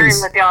that my memory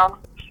means- with y'all.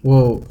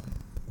 Well,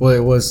 it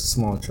was a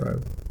small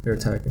tribe. They're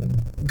attacking them.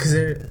 Because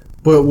they're.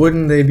 But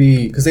wouldn't they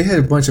be? Because they had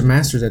a bunch of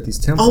masters at these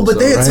temples. Oh, but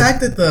they though,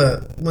 right?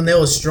 attacked when they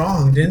was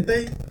strong, didn't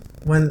they?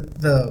 When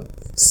the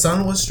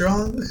sun was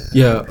strong.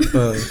 Yeah. Was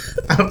it?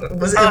 Oh, It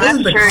that's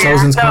wasn't the true. Yeah.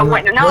 Chosen's No, Comet?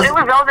 wait, no, it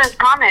was Elden's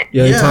Comet.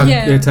 Yeah.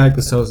 Yeah. They attacked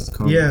the Celtics.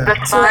 Yeah. The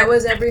So that sun.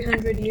 was every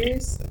 100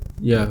 years?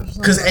 Yeah.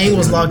 Because Aang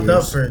was locked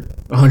up for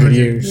 100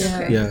 years.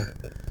 Yeah. Yeah.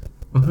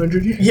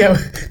 100 years. Yeah,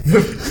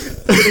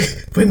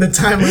 but in the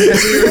timeline that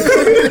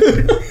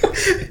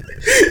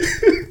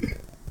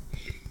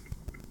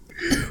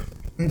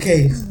we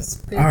okay,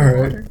 Spit all the right.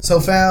 water. So,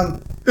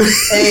 fam,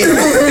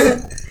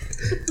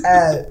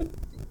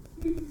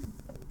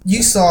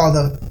 you saw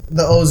the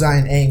Ozai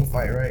and Aang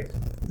fight, right?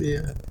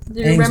 Yeah. Do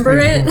you Aang's remember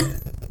pretty it? cool.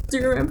 Do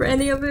you remember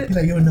any of it? He's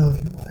like, you don't know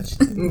if you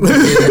watched. A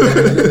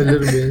little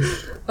bit.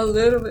 A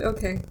little bit.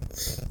 Okay.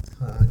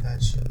 I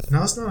got you.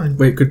 No, it's not.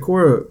 Wait, could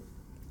Korra?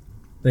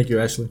 Thank you,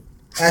 Ashley.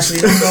 Ashley,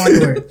 don't go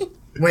anywhere.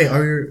 Wait,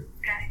 are you?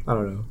 I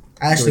don't know.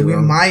 Ashley, we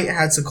wrong. might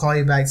have to call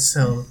you back.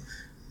 So,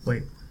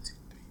 wait,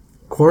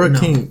 Korra No.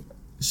 can't.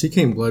 She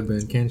can't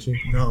bloodbend, can she?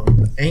 no,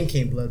 Aang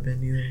can't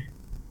bloodbend either.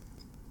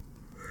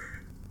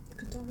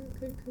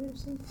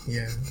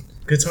 Yeah,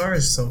 guitar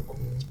is so cool.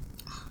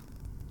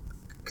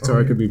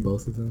 Katara could be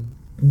both of them.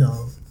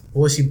 No.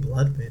 Well, she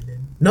bloodbending.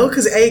 No,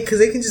 because they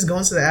can just go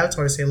into the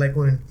Avatar and say, like,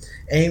 when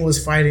Aang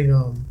was fighting,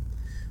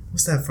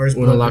 what's that first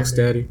Unalaq's bloodbender?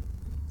 daddy.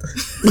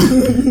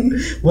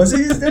 Was it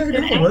his dad?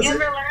 Did No, you was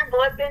ever it? learn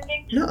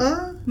bloodbending?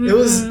 Nuh-uh. It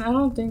was I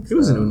don't think so. It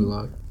was an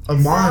Unalaq.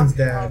 Amon's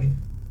dad.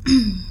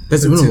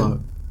 That's The two.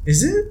 Unalaq.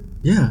 Is it?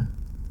 Yeah.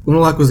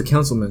 Unalaq was a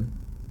councilman.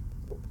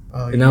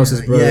 Oh, And that was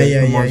his brother,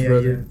 Amon's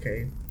brother. Yeah,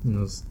 okay. And it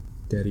was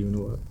Daddy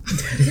Unalaq.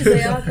 Because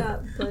they all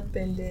got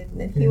bloodbended, and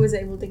then he was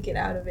able to get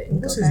out of it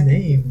and What's go his back.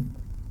 name?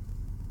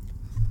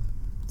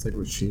 It's like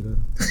Rashida.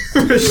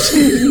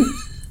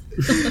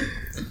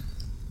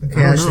 Okay,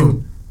 I don't Ashley.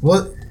 know.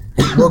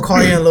 We'll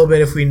call you in a little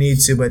bit if we need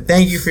to, but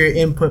thank you for your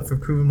input for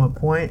proving my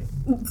point.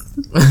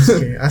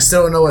 Okay, I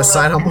still don't know what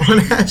side I'm on,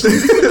 Ashley.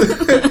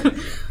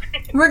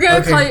 We're gonna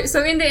Okay. call you.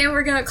 So in the end,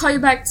 we're gonna call you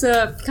back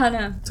to kind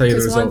of Tell you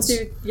the results.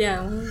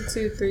 1,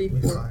 2, 3,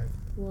 4.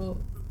 Well,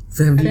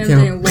 Fam, do you Fam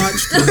didn't count?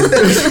 watch.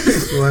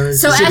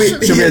 So She'll Ashley,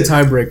 be a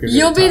tiebreaker.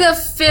 you'll be the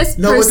fifth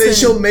No, but then person.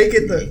 she'll make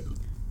it the.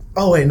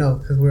 Oh wait, no,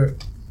 because we're.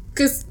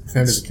 Because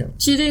Fam doesn't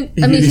count. she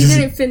didn't. I mean, he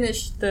didn't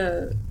finish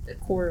the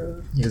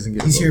Korra. He doesn't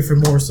get He's vote. here for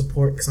more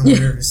support because I'm Yeah.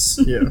 nervous.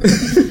 Yeah.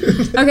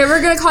 Okay,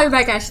 we're gonna call you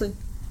back, Ashley.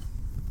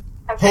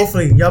 Okay.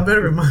 Hopefully, y'all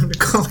better remind me to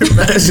call her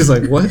back. She's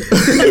like, what?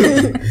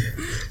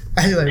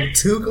 I had like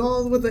 2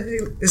 calls. What the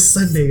heck? It's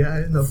Sunday,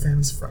 guys. No, fam,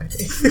 it's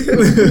Friday.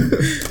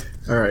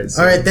 All right.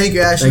 So All right, thank you,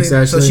 Ashley. Thanks,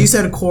 Ashley. So she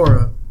said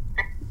Korra.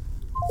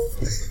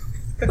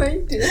 Why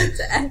you do that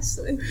to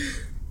Ashley?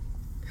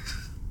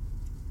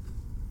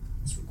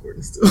 It's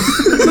recording still.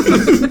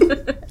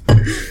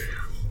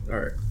 All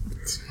right.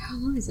 How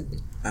long has it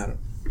been? I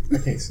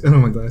can't see. I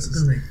don't have my It's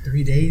glasses. been like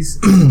 3 days.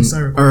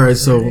 Sorry. All right.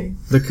 So Friday.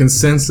 the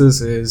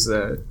consensus is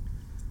that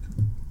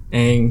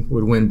Aang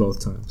would win both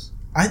times.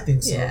 I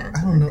think so. Yeah,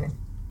 I don't know.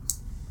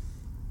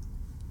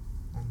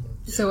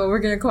 So what, we're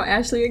gonna call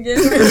Ashley again?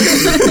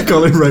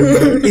 Call it right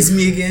back. It's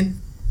me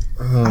again.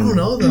 I don't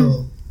know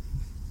though,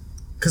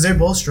 because they're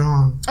both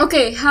strong.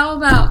 Okay, how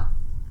about?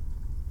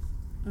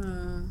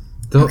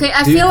 Okay,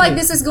 I feel like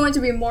this is going to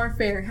be more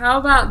fair. How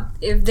about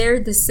if they're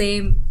the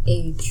same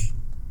age?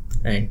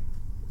 Aang.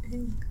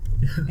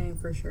 Aang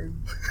for sure.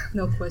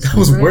 No question. That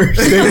was right? worse.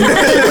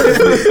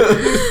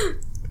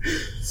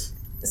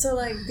 So,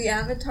 like, the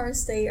Avatar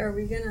state, are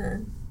we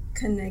gonna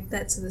connect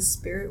that to the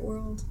spirit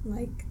world?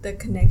 Like, the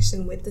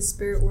connection with the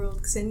spirit world?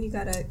 Because then you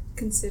gotta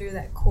consider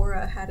that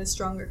Korra had a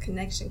stronger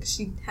connection because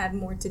she had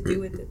more to do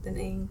with it than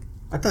Aang.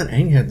 I thought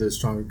Aang had the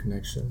stronger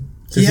connection.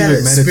 He had would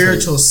a meditate.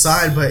 spiritual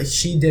side, but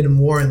she did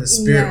more in the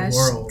spirit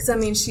world. Because, I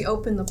mean, she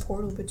opened the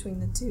portal between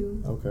the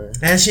two. Okay.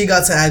 And she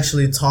got to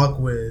actually talk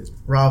with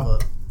Rava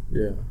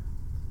Yeah.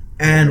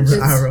 and with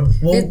It's- Iroh.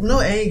 Well, it- no,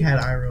 Aang had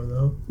Iroh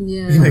though.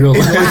 Yeah. In real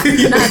life.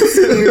 Not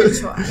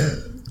spiritual.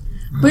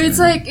 But it's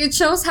like it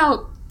shows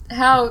how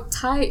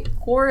tight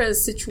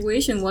Korra's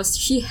situation was.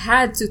 She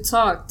had to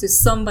talk to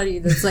somebody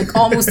that's like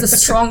almost the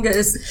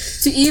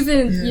strongest to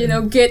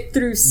even get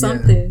through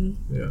something.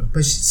 Yeah.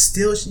 But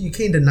you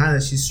can't deny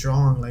that she's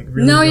strong. Like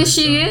really, No, really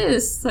she strong.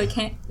 is like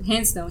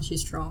hands down,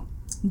 she's strong.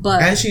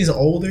 But And she's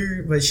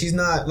older, but she's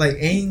not like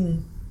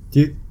Aang.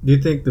 Do you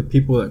think the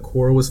people that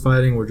Korra was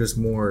fighting were just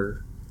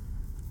more,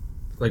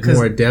 like 'Cause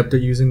more adept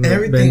at using the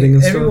bending Everything,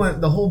 and stuff?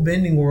 everyone, the whole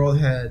bending world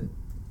had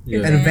Yeah.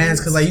 an advance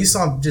because like you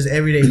saw just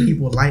everyday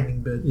people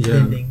lightning Yeah.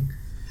 bending.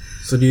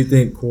 So do you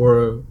think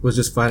Korra was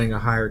just fighting a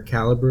higher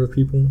caliber of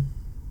people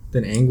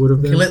than Aang would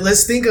have been? Okay,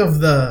 let's think of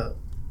the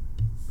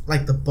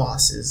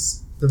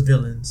bosses, the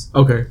villains.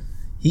 Okay.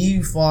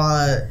 He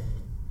fought.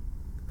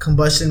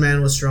 Combustion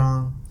Man was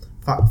strong.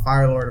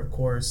 Fire Lord, of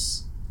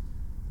course.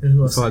 And who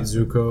He else? fought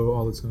Zuko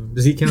all the time.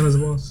 Does he count as a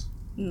boss?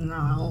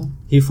 No.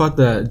 He fought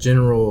that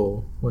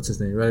general. What's his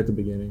name? Right at the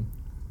beginning.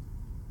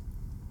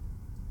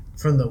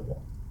 From the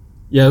wall.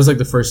 Yeah, it was like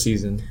the first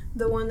season.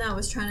 The one that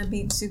was trying to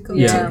beat Zuko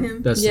Yeah, to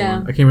him. that's Yeah. the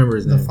one. I can't remember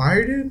his The name.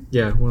 fire dude?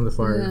 Yeah, one of the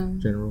fire Yeah.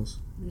 generals.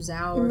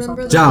 Zhao or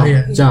Remember something. Zhao.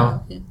 Yeah.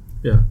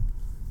 Zhao.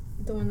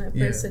 The one that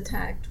Yeah. first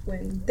attacked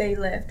when they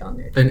left on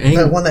their And That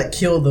Aang. one that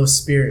killed the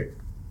spirit.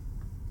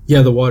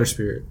 Yeah, the water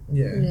spirit,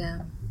 Yeah. Yeah.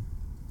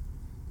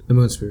 the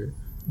moon spirit.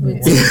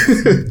 With-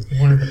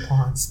 One of the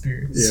pawn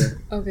spirits.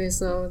 Yeah. Okay,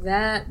 so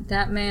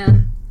that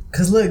man.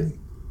 Because look,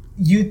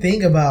 you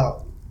think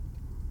about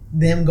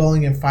them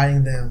going and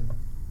fighting them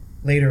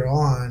later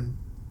on,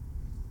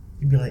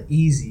 you'd be like,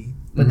 easy.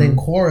 But then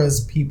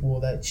Korra's people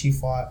that she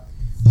fought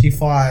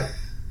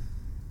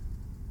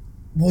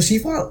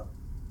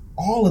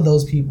all of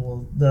those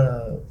people.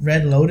 The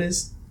Red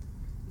Lotus,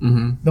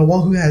 Mm-hmm. the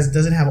one who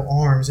doesn't have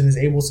arms and is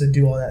able to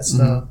do all that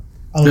stuff.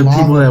 A The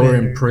people that were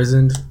bender,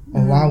 imprisoned a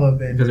lava because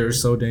they bender, were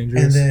so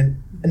dangerous. and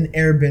then an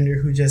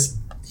airbender who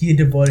he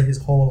devoted his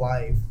whole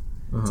life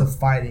to Uh-huh.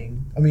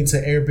 fighting. I mean, to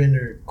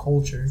airbender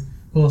culture.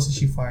 Who else did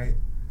she fight?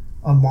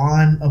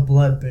 Amon, a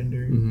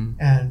bloodbender, Mhm.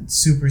 and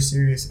super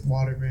serious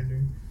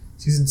waterbender.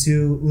 Season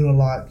 2,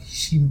 Unalaq,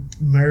 he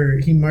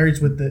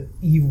merged with the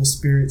evil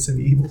spirits and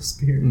the evil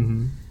spirit.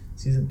 Mhm.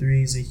 Season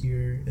 3,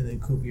 Zahir, and then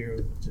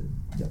Kuvira.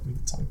 Yeah, we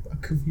can talk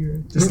about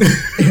Kuvira just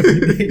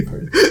every day.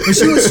 But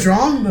she was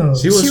strong though.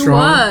 She was She strong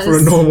was. for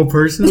a normal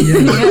person.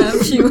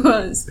 Yeah, she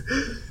was.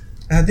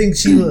 And I think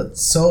she was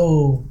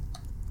so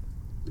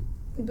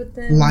But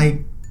then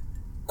like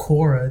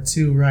Korra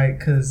too, right?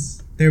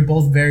 Because they're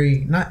both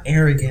very not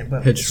arrogant,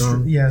 but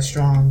Headstrong.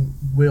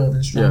 strong-willed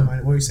and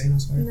strong-minded. What were you saying? I'm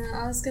sorry. no,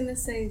 I was gonna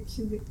say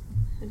Kuvira.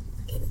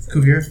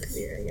 Kuvira?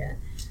 Kuvira, yeah.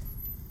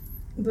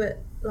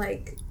 But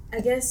like, I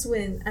guess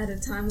at a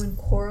time when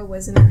Korra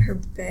wasn't at her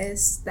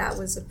best, that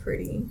was a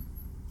pretty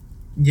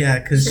Yeah,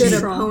 because good she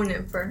Strong.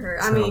 opponent for her.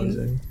 I mean,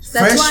 Challenging.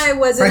 that's why it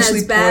wasn't as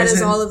freshly bad as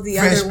poisoned, all of the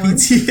fresh other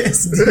ones.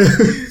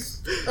 PTSD.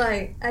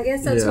 Like, I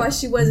guess that's Yeah. why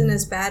she wasn't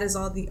as bad as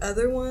all the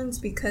other ones,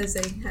 because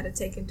they had to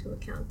take into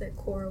account that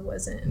Korra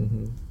wasn't.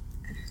 Mhm.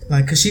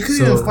 Like, because she couldn't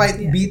So-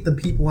 even beat the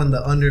people in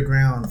the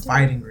underground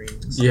fighting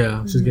rings.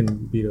 Yeah, she's getting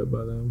beat up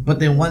by them. But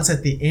then once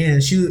at the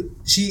end,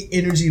 she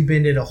energy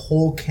bended a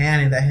whole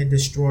cannon that had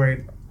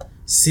destroyed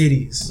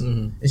cities,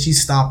 Mhm. and she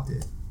stopped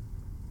it.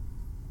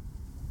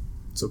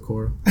 So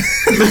Korra.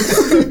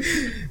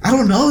 I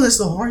don't know. That's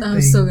the hard I'm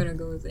thing. still gonna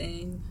go with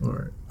Aang. All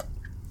right.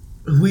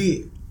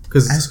 We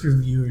Because ask your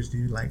viewers,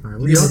 dude. Like, All right,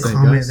 what do leave you a think,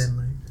 comment guys? and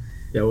like.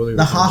 yeah, we'll leave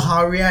The it there.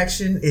 haha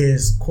reaction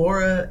is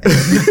Korra.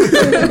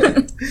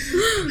 And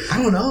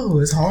I don't know.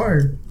 It's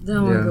hard. Then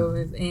I'm gonna Yeah. go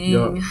with Aang.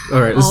 Yo,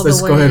 all right, let's all the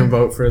let's go way. ahead and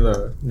vote for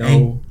the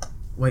Aang.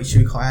 Wait, should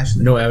we call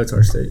Ashley? no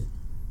Avatar state.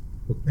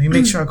 Let me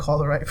make sure I call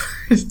the right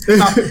person.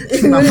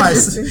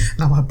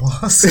 not my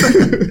boss.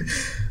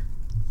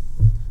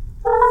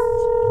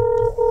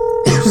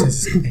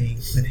 This is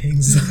Aang. It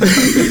hangs up.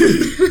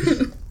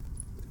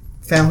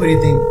 Fam, who do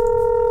you think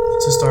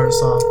to start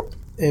us off?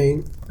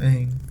 Aang.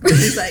 Aang.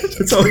 He's like,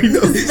 That's all he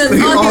knows. That's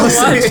We all all you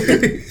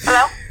say-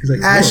 want. He's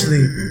like,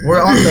 Ashley,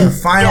 we're on the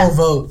final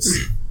votes.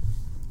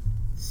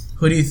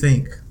 Who do you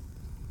think?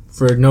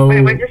 for no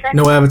Wait, what'd you say?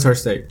 no Avatar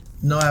state.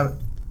 No,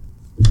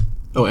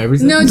 Oh,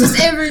 everything. No, just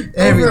Everything.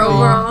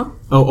 overall.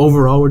 Oh,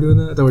 overall, we're doing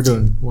that. I thought we're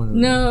doing one. Of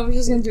them. No, we're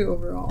just gonna do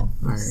overall.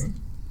 All right.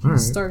 All right.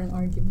 Start an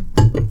argument.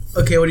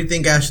 okay, what do you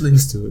think, Ashley?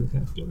 Let's do it.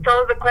 Halfway.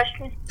 So the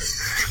question?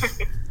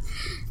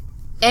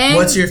 Aang.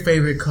 What's your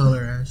favorite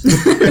color, Ashley?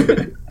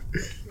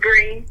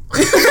 Green.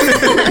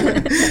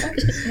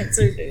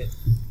 Answered it.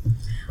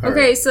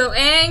 Okay, so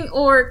Aang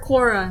or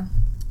Korra?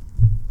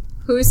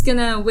 Who's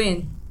gonna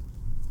win?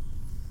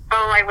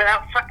 Oh, like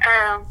without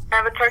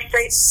Avatar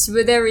state?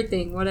 With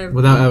everything, whatever.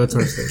 Without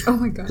Avatar state. Oh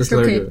my gosh. Just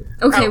let her Okay. do it.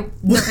 Okay. Oh.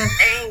 No,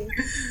 Aang.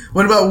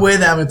 What about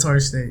with Avatar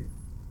State?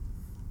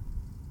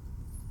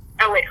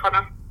 Oh wait, hold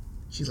on.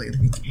 She's like, let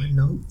me get my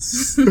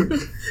notes. Let me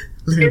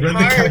It's run the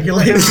hard,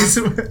 calculations.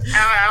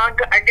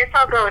 I guess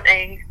I'll go with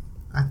Aang.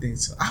 I think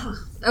so.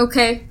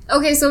 okay.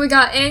 Okay, so we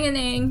got Aang and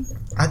Aang.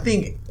 I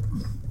think.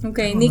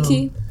 Okay, I don't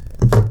Nikki.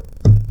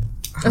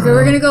 Okay,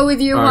 we're gonna go with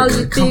you. All How right, do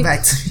you Come think?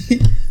 back to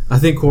me. I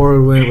think Korra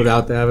would win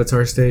without the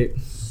Avatar state,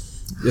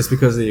 just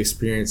because of the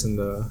experience and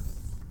the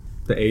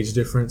age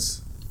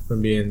difference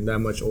from being that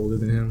much older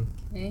than him.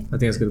 Okay. I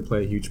think it's going to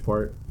play a huge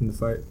part in the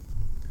fight.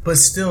 But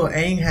still,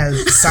 Aang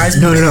has size.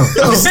 No.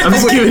 I'm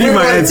just giving you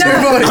my answer.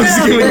 I'm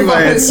just giving you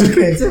my answer.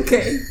 Okay. It's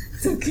okay.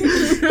 It's okay.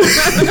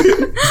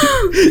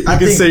 You can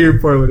think- say your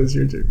part when it's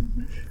your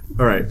turn.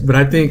 All right, but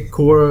I think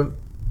Korra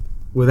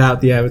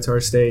without the Avatar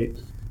state,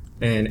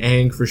 and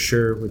Aang for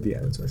sure with the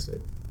Avatar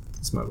state.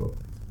 That's my vote.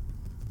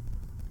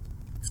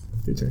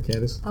 Your turn,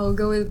 Candace. I will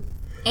go with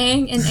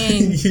Aang and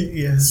Aang.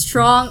 Yes.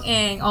 Strong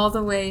Aang all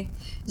the way.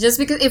 Just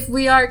because if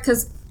we are,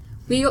 because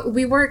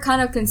we were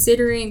kind of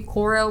considering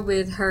Korra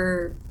with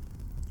her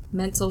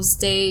mental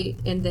state,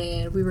 and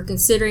then we were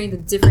considering the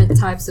different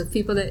types of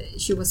people that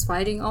she was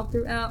fighting all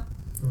throughout.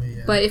 Oh,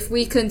 yeah. But if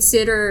we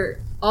consider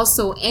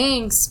also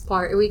Aang's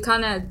part, we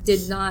kind of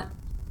did not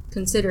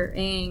consider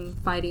Aang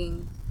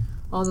fighting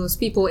all those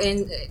people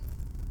and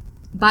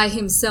by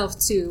himself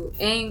too.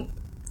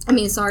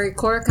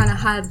 Korra kind of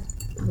had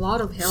a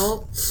lot of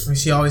help.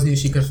 She always knew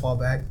she could fall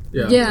back.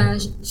 Yeah,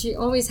 she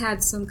always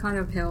had some kind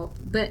of help,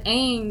 but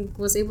Aang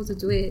was able to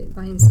do it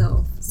by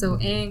himself. So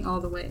Aang all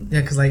the way.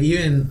 Yeah, because like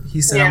even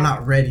he said, I'm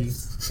not ready,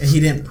 and he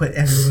didn't put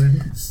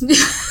everyone.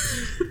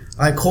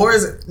 Like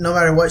Korra's, no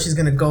matter what, she's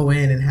gonna go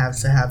in and have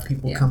to have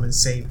people come and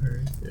save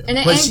her. Yeah. And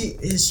But she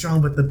is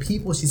strong. But the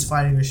people she's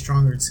fighting are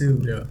stronger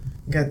too. Yeah.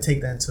 You gotta take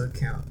that into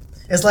account.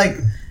 It's like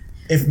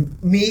if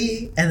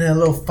me and a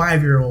little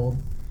 5-year-old,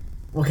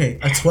 okay,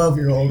 a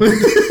 12-year-old,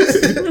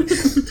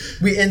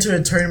 we enter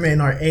a tournament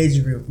in our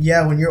age group.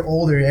 Yeah, when you're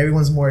older,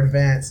 everyone's more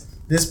advanced.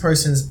 This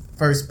person's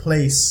first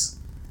place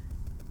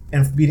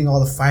and beating all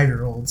the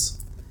 5-year-olds.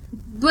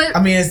 But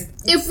I mean, it's,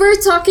 if we're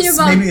talking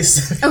about maybe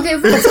it's okay,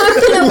 if we're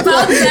talking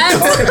about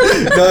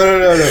that.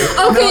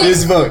 No. Okay,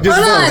 Just vote. hold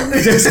on.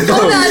 Just vote.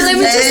 Hold on. Let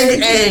me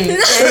Aang.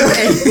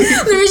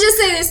 let me just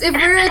say this: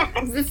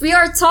 if we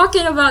are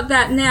talking about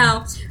that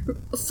now,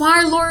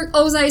 Fire Lord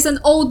Ozai is an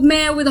old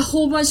man with a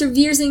whole bunch of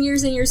years and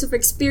years and years of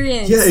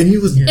experience. Yeah, and he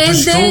was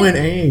destroying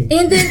Aang.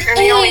 And then And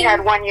he only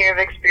had 1 year of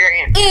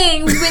experience.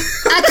 Aang with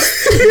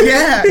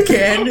Yeah,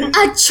 Ken.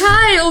 a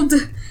child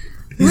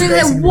with a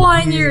basically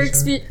 1 year a child.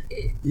 experience.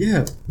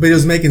 Yeah, but it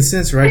was making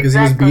sense, right? Because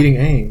Exactly. he was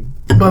beating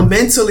Aang. But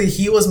mentally,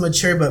 he was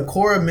mature. But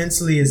Korra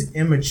mentally is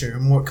immature,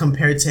 more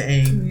compared to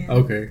Aang.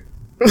 Okay.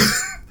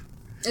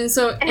 And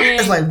so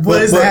It's Aang, like, what But-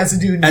 does but that have to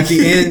do? At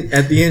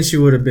the end, she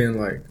would have been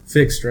like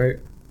fixed, right?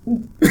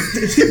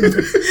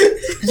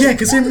 Yeah,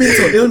 because her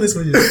mental illness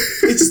was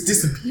just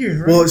disappeared,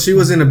 right? Well, she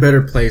was in a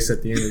better place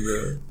at the end of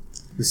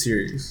the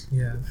series.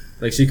 yeah.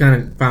 Like she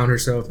kind of found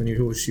herself and knew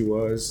who she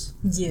was,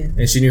 yeah.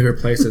 and she knew her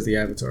place as the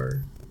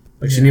Avatar.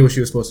 Like she Yeah. knew what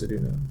she was supposed to do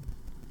now.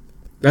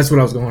 That's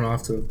what I was going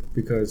off to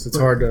because it's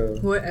hard to.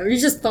 Whatever. You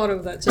just thought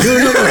of that.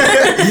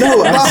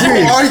 No, My I'm whole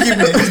serious.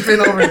 argument has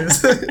been over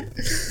this.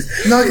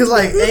 No, because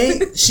like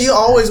Aang, she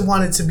always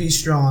wanted to be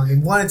strong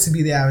and wanted to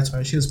be the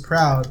Avatar. She was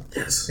proud,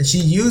 Yes. and she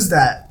used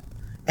that.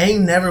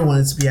 Aang never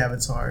wanted to be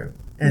Avatar,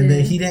 and then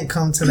Yeah. he didn't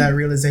come to that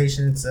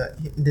realization.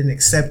 He didn't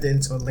accept it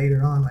until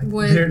later on, like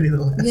When- literally the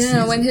last Yeah,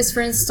 season. when his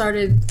friends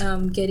started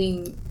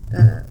getting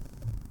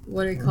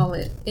what do you call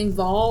it,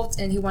 involved,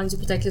 and he wanted to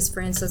protect his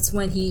friends, that's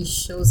when he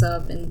shows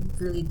up and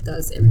really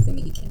does everything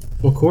he can.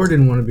 Well, Korra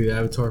didn't want to be the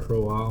Avatar for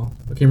a while.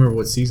 I can't remember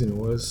what season it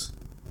was,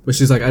 but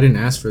she's like, I didn't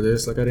ask for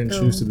this. Like, I didn't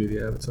choose to be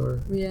the Avatar.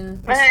 Yeah.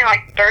 Wasn't it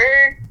like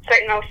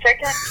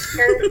second,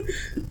 third?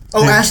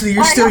 Oh, Ashley,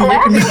 you're still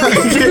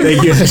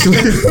Thank you, Ashley.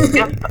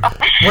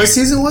 What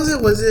season was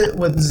it? Was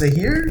it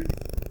here?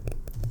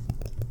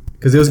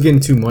 Because it was getting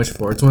too much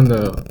for her. It's when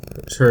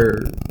her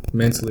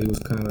mentally was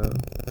kind of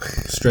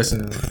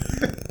stressing out.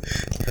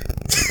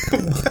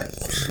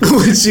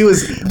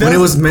 when it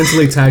was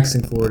mentally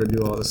taxing for her to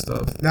do all this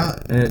stuff. No,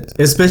 And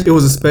it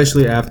was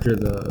especially after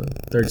the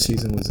third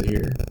season was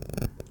here.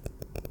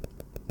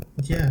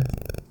 yeah,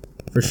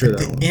 For sure, at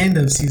that the one. end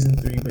of season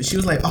 3. But she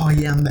was like, "Oh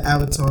yeah, I'm the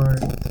Avatar.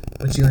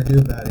 What you gonna do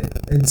about it?"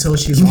 Until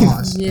she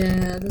lost.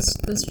 Yeah, that's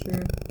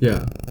true.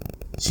 Yeah.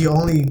 She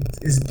only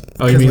is.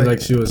 Oh, you 'cause, mean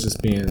like she was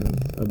just being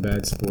a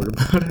bad sport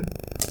about it?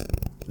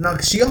 No,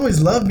 'cause she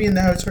always loved being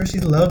the Avatar. She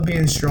loved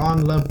being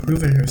strong, loved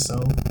proving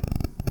herself.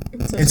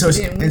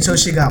 Until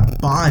she got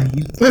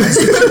bodied.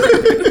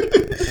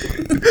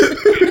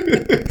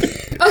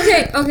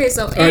 Okay,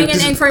 so Aang and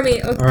Aang for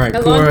me. Okay, Alright,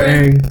 along Korra, with-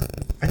 Aang.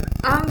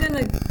 I'm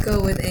gonna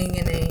go with Aang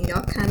and Aang.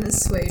 Y'all kind of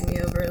swayed me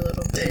over a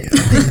little bit.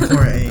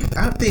 Korra Aang.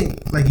 I think,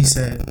 like you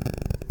said,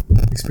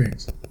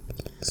 Experience.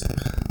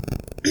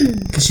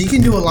 because she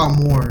can do a lot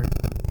more.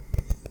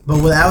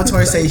 But with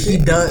Avatar, say he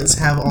does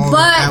have all the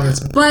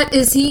Avatar. But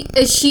is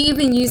she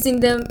even using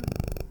them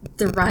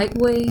the right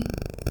way?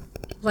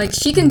 Like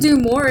she can do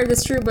more,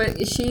 that's true, but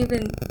is she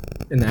even,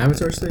 In the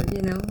Avatar state?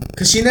 you know?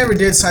 Because she never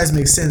did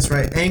seismic sense,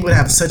 right? Aang would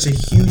have such a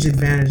huge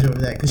advantage over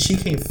that because she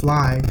can't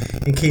fly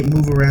and can't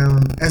move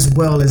around as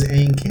well as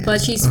Aang can.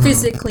 But she's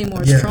physically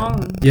more Yeah.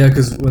 strong. Yeah,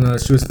 because when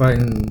she was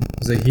fighting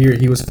Zahir,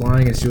 he was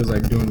flying and she was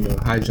like doing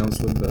the high jumps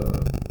with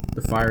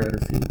the fire at her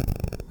feet.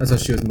 That's how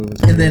she was moving.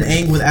 And then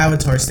Aang with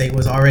Avatar state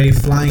was already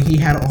flying. He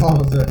had all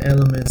of the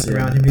elements Yeah.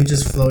 around him. He was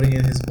just floating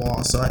in his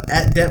ball. So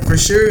at depth, for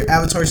sure,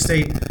 Avatar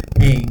state,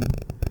 Aang.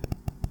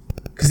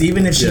 Because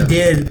even if she Yeah.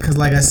 did, because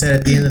like I said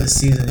at the end of the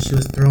season, she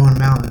was throwing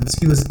mountains.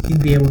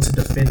 He'd be able to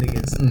defend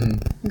against them.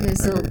 Mm-hmm. Okay,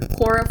 so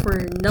Korra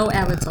for no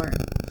Avatar.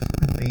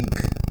 I think.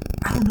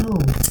 I don't know.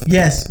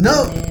 Yes.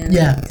 No. Man.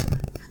 Yeah.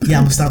 Yeah.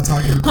 I'm gonna stop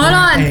talking. Hold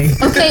on.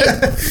 Aang. Okay,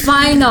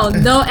 final.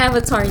 No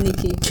Avatar,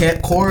 Nikki.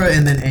 Korra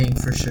and then Aang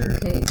for sure,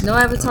 Okay, no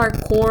Avatar,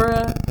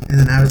 Korra, and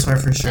then Avatar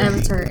for sure.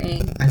 Avatar,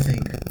 Aang. I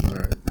think.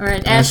 All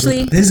right,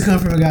 Ashley. This is coming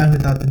from a guy who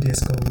thought the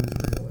disco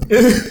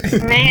was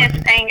real. Me, it's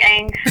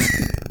Aang.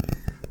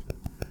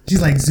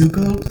 She's like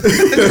Zuko.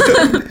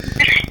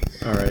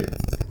 Alright.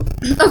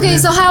 Okay,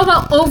 so how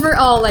about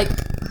overall, like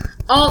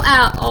all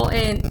out, all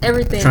in,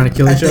 everything. Trying to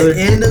kill At each other.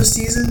 the end of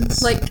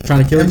seasons, like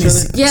Trying to kill each other.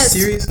 yes,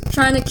 series,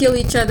 trying to kill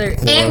each other.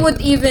 Aang would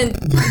even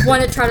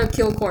want to try to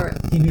kill Korra.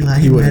 he'd be like,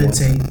 He he wouldn't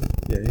meditate.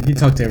 Yeah, he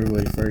talked to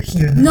everybody first.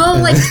 Yeah. No,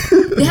 like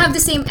they have the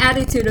same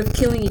attitude of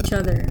killing each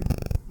other.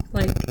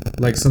 Like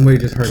Like somebody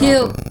just heard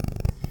kill. Appa.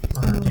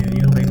 Oh, dude,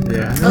 you don't make me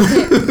Yeah. laugh.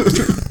 Okay.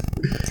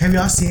 Have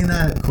y'all seen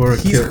that? Korra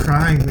He's killed-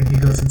 crying when he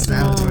goes into the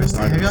Oh. Avatar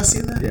state. Have y'all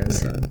seen that? Yeah,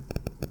 it's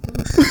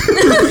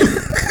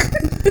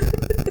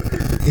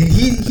And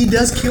he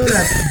does kill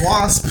that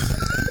wasp.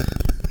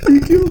 He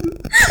killed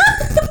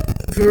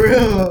it. For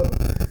real.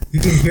 You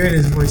can hear it in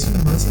his voice. You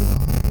must have.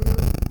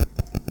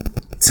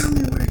 Tell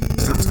me where he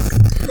is.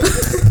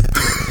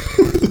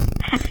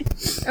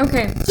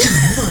 Okay.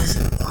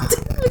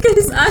 Look at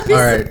his eyes. All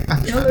right.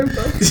 Y'all are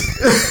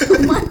both.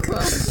 Oh my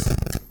god.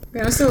 We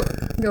also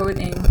go with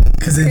Aang.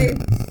 Because Okay.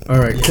 All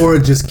right.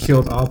 Korra just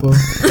killed Appa,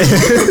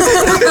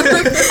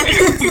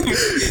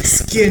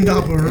 skinned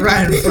off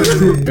right in front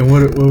of him. and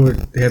what would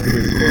they have to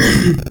do to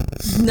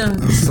Korra? No.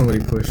 Somebody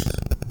pushed.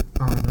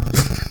 I don't know.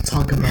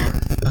 Talk about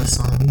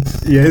Asami.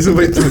 Yeah,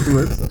 somebody talked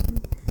about it.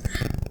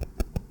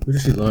 Who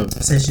does she love?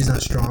 Says she's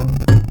not strong.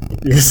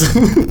 Yes.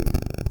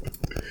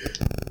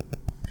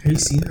 Have you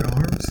seen her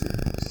arms?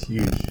 It's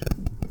huge.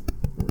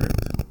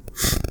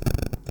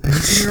 Have you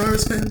seen her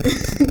arms, man?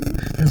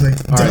 I was like,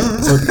 All right.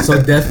 duh.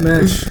 So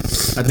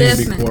deathmatch. I think it'd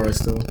be Deathmatch. Korra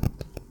still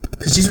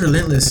Because she's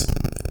relentless.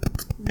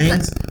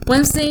 And What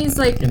I'm saying is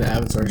like in the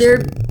Avatar.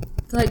 they're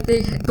state. like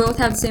they both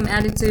have the same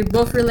attitude,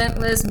 both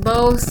relentless,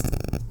 both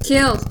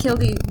kill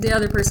the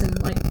other person.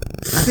 Like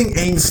I think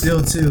Aang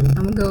still too. I'm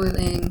gonna go with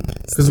Aang.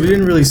 Because we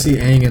didn't really see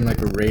Aang in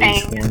like a rage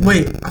Aang. form.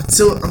 Wait,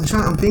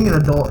 I'm thinking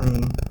adult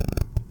Aang.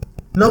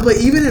 No, but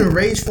even in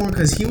rage form,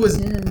 because he was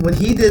Yeah. when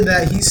he did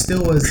that, he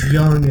still was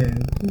young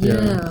and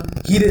Yeah.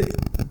 he did.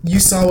 You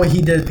saw what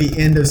he did at the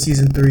end of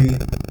season 3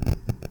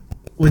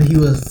 when he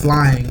was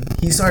flying.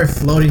 He started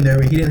floating there,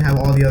 but he didn't have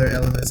all the other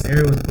elements.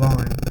 Air was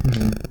blowing.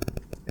 Mhm.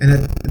 And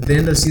at the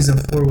end of season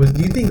 4 was.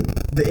 Do you think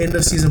the end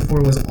of season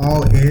 4 was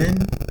all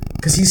in?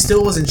 Because he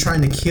still wasn't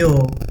trying to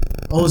kill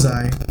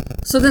Ozai.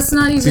 So that's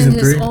not even Season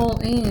his three? all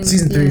in.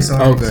 Season 3, Yeah.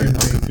 sorry. Okay, season I'm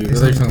three. confused.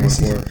 It's I thought you were only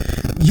talking about 3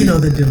 Korra. seasons. You know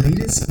the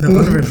deleted, the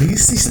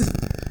unreleased season.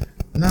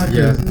 Not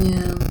Yeah. good.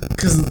 Yeah.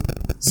 Because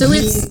So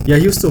it's Yeah,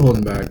 he was still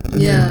holding back.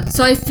 yeah.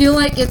 So I feel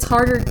like it's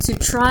harder to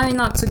try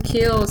not to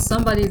kill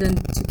somebody than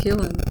to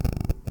kill him.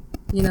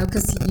 You know,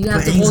 because you have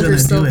But to Aang's hold gonna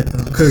yourself. do it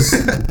though. Because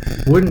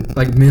wouldn't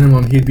like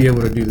minimum he'd be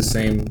able to do the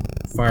same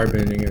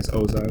firebending as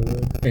Ozai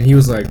would, and he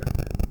was like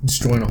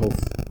destroying a whole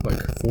like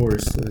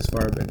forest with his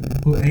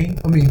firebending. Who Aang?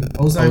 I mean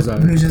Ozai.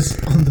 Ozai. Who was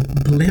just on the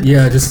blimp.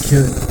 Yeah, just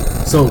kill.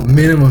 So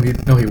minimum, he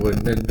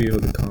wouldn't. That'd be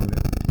able to comment.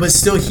 But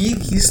still,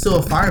 he's still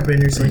a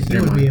firebender, so he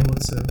Never would be mind. able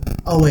to.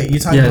 Oh wait, you're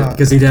talking Yeah, about.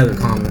 because he'd have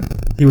the comment.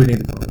 He would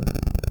need the comment.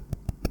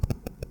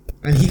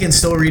 And he can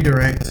still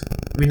redirect.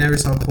 We never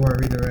saw Korra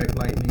redirect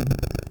lightning.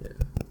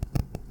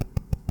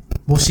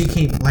 Well, she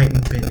can't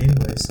lightning bend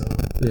anyway, so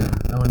Yeah.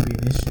 that wouldn't be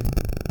an issue.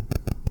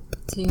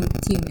 Team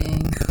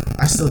Aang.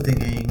 I still think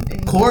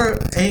Aang. Korra,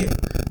 Aang,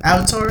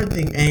 Avatar, I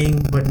think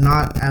Aang, but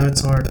not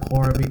Avatar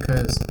Korra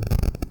because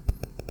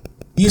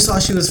you saw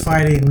she was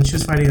fighting when she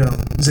was fighting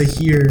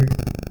Zahir.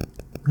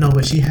 No,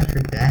 but she had her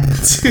dad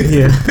too.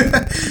 Yeah.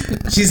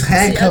 She's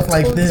handcuffed See, I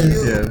like told this.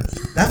 you. Yeah.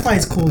 That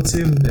fight's cool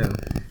too. Yeah.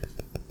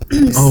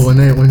 Oh,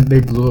 when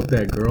they blew up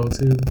that girl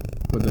too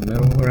with the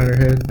metal around her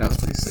head, that was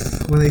pretty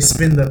sick. When they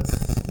spin the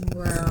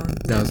Wow.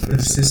 That was the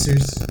pretty sick.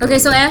 sisters. Okay,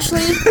 so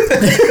Ashley,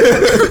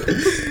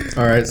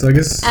 All right, so I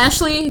guess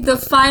Ashley, the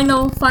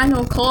final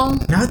call.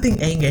 Now I think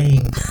Aang.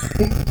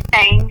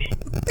 Aang.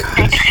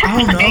 I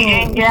don't know.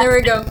 Aang, yeah. There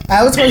we go.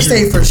 Avatar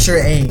State for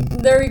sure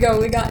Aang. There we go.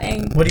 We got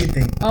Aang. What do you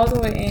think? All the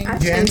way Aang. I You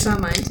changed answer? my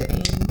mind to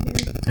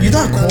Aang. You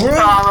thought So Korra?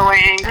 all the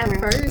way At Aang.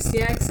 first,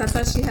 yeah, because I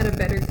thought she had a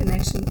better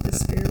connection with the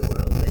spirit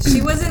world. But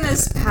she wasn't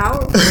as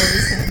powerful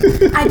as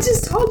him. I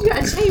just told you I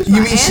changed my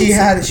You mean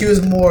answer. she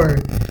was more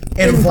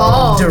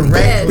Involved, involved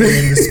directly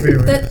yes. in the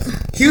spirit?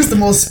 That, He was the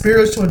most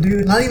spiritual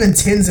dude. Not even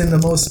Tenzin, the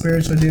most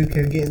spiritual dude,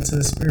 could get into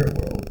the spirit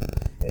world.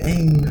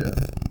 Aang,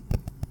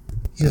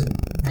 he just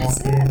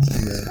walked in.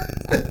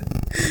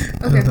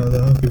 I Okay. don't know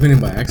though. he went in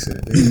by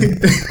accident.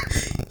 Didn't he?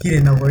 He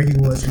didn't know where he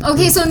was.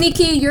 okay, so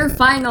Nikki, your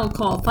final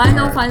call.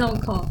 Alright. Final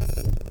call.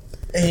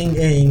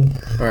 Aang.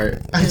 All right.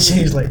 I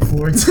changed like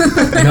 4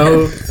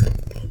 times.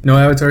 No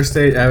Avatar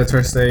State,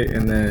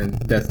 and then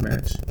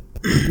Deathmatch.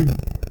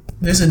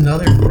 There's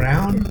another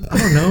round. I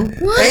don't know.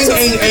 What?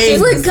 Aang.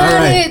 We got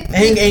Alright. it.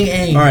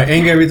 Aang. All right,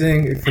 Aang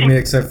everything for me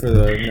except for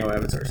the no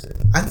Avatar State.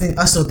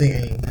 I still think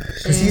Aang.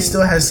 Because he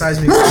still has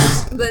seismic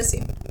sense. Bless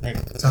you.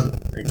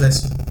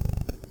 Bless you.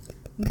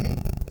 Okay.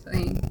 So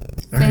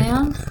Aang. Alright.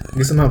 Fam. I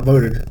guess I'm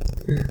outvoted.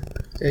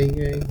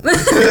 Aang.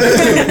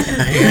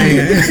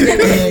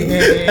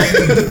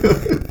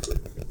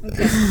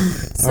 Okay.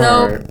 So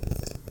Alright.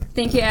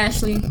 thank you,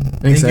 Ashley.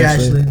 Thanks, Thank you,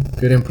 Ashley. Ashley.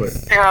 Good input.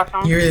 You're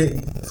welcome. You're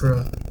for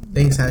real.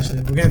 Thanks,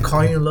 Ashley. We're gonna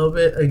call you in a little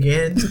bit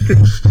again.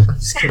 I'm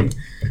just kidding.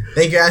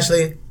 Thank you,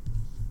 Ashley.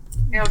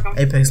 You're welcome.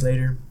 Apex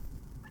later.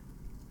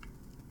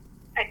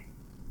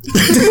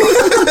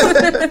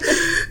 I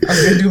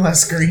was gonna do my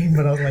screen,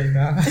 but I was like,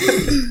 nah.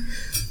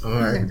 All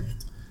right.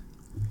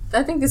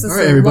 I think this is All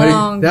right, everybody.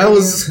 long That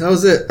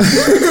was it.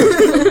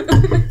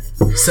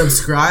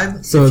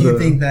 Subscribe So if you the-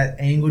 think that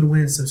Aang would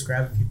win.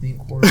 Subscribe if you think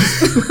Korra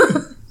would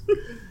win.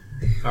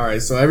 All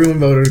right. So everyone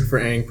voted for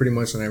Aang pretty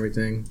much on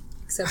everything.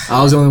 Except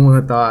I was the only one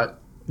that thought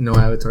no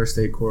Avatar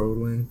State Korra would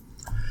win.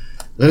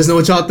 Let us know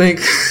what y'all think.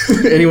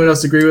 Anyone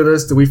else agree with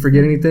us? Did we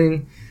forget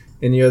anything?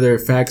 Any other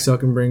facts y'all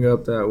can bring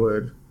up that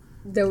would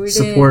that we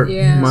support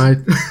didn't, yeah. my?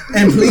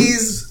 And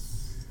please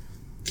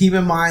keep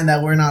in mind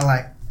that we're not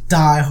like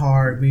die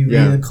hard. We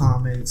Yeah. read the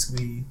comments.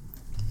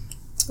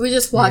 We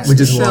just watched We the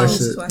just show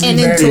watched it. and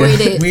we very- enjoyed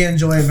it. We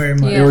enjoy it very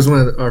much. Yeah. It was one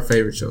of our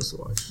favorite shows to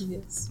watch.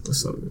 Yes. It was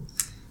so good.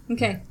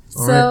 Okay,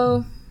 All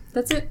so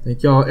that's it.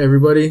 Thank y'all,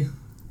 everybody.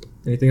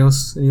 Anything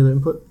else? Any other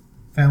input?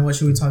 Fam, what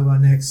should we talk about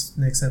next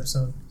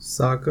episode?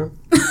 Soccer.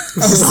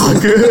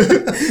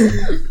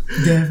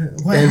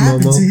 Definitely. What And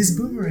happened Momo. to his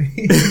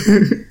boomerang?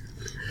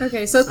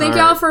 Okay, so thank All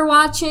y'all right. for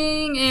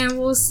watching, and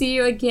we'll see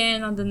you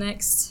again on the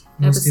next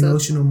Most episode.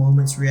 emotional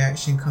moments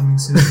reaction coming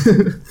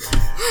soon.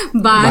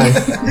 Bye.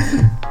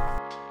 Bye.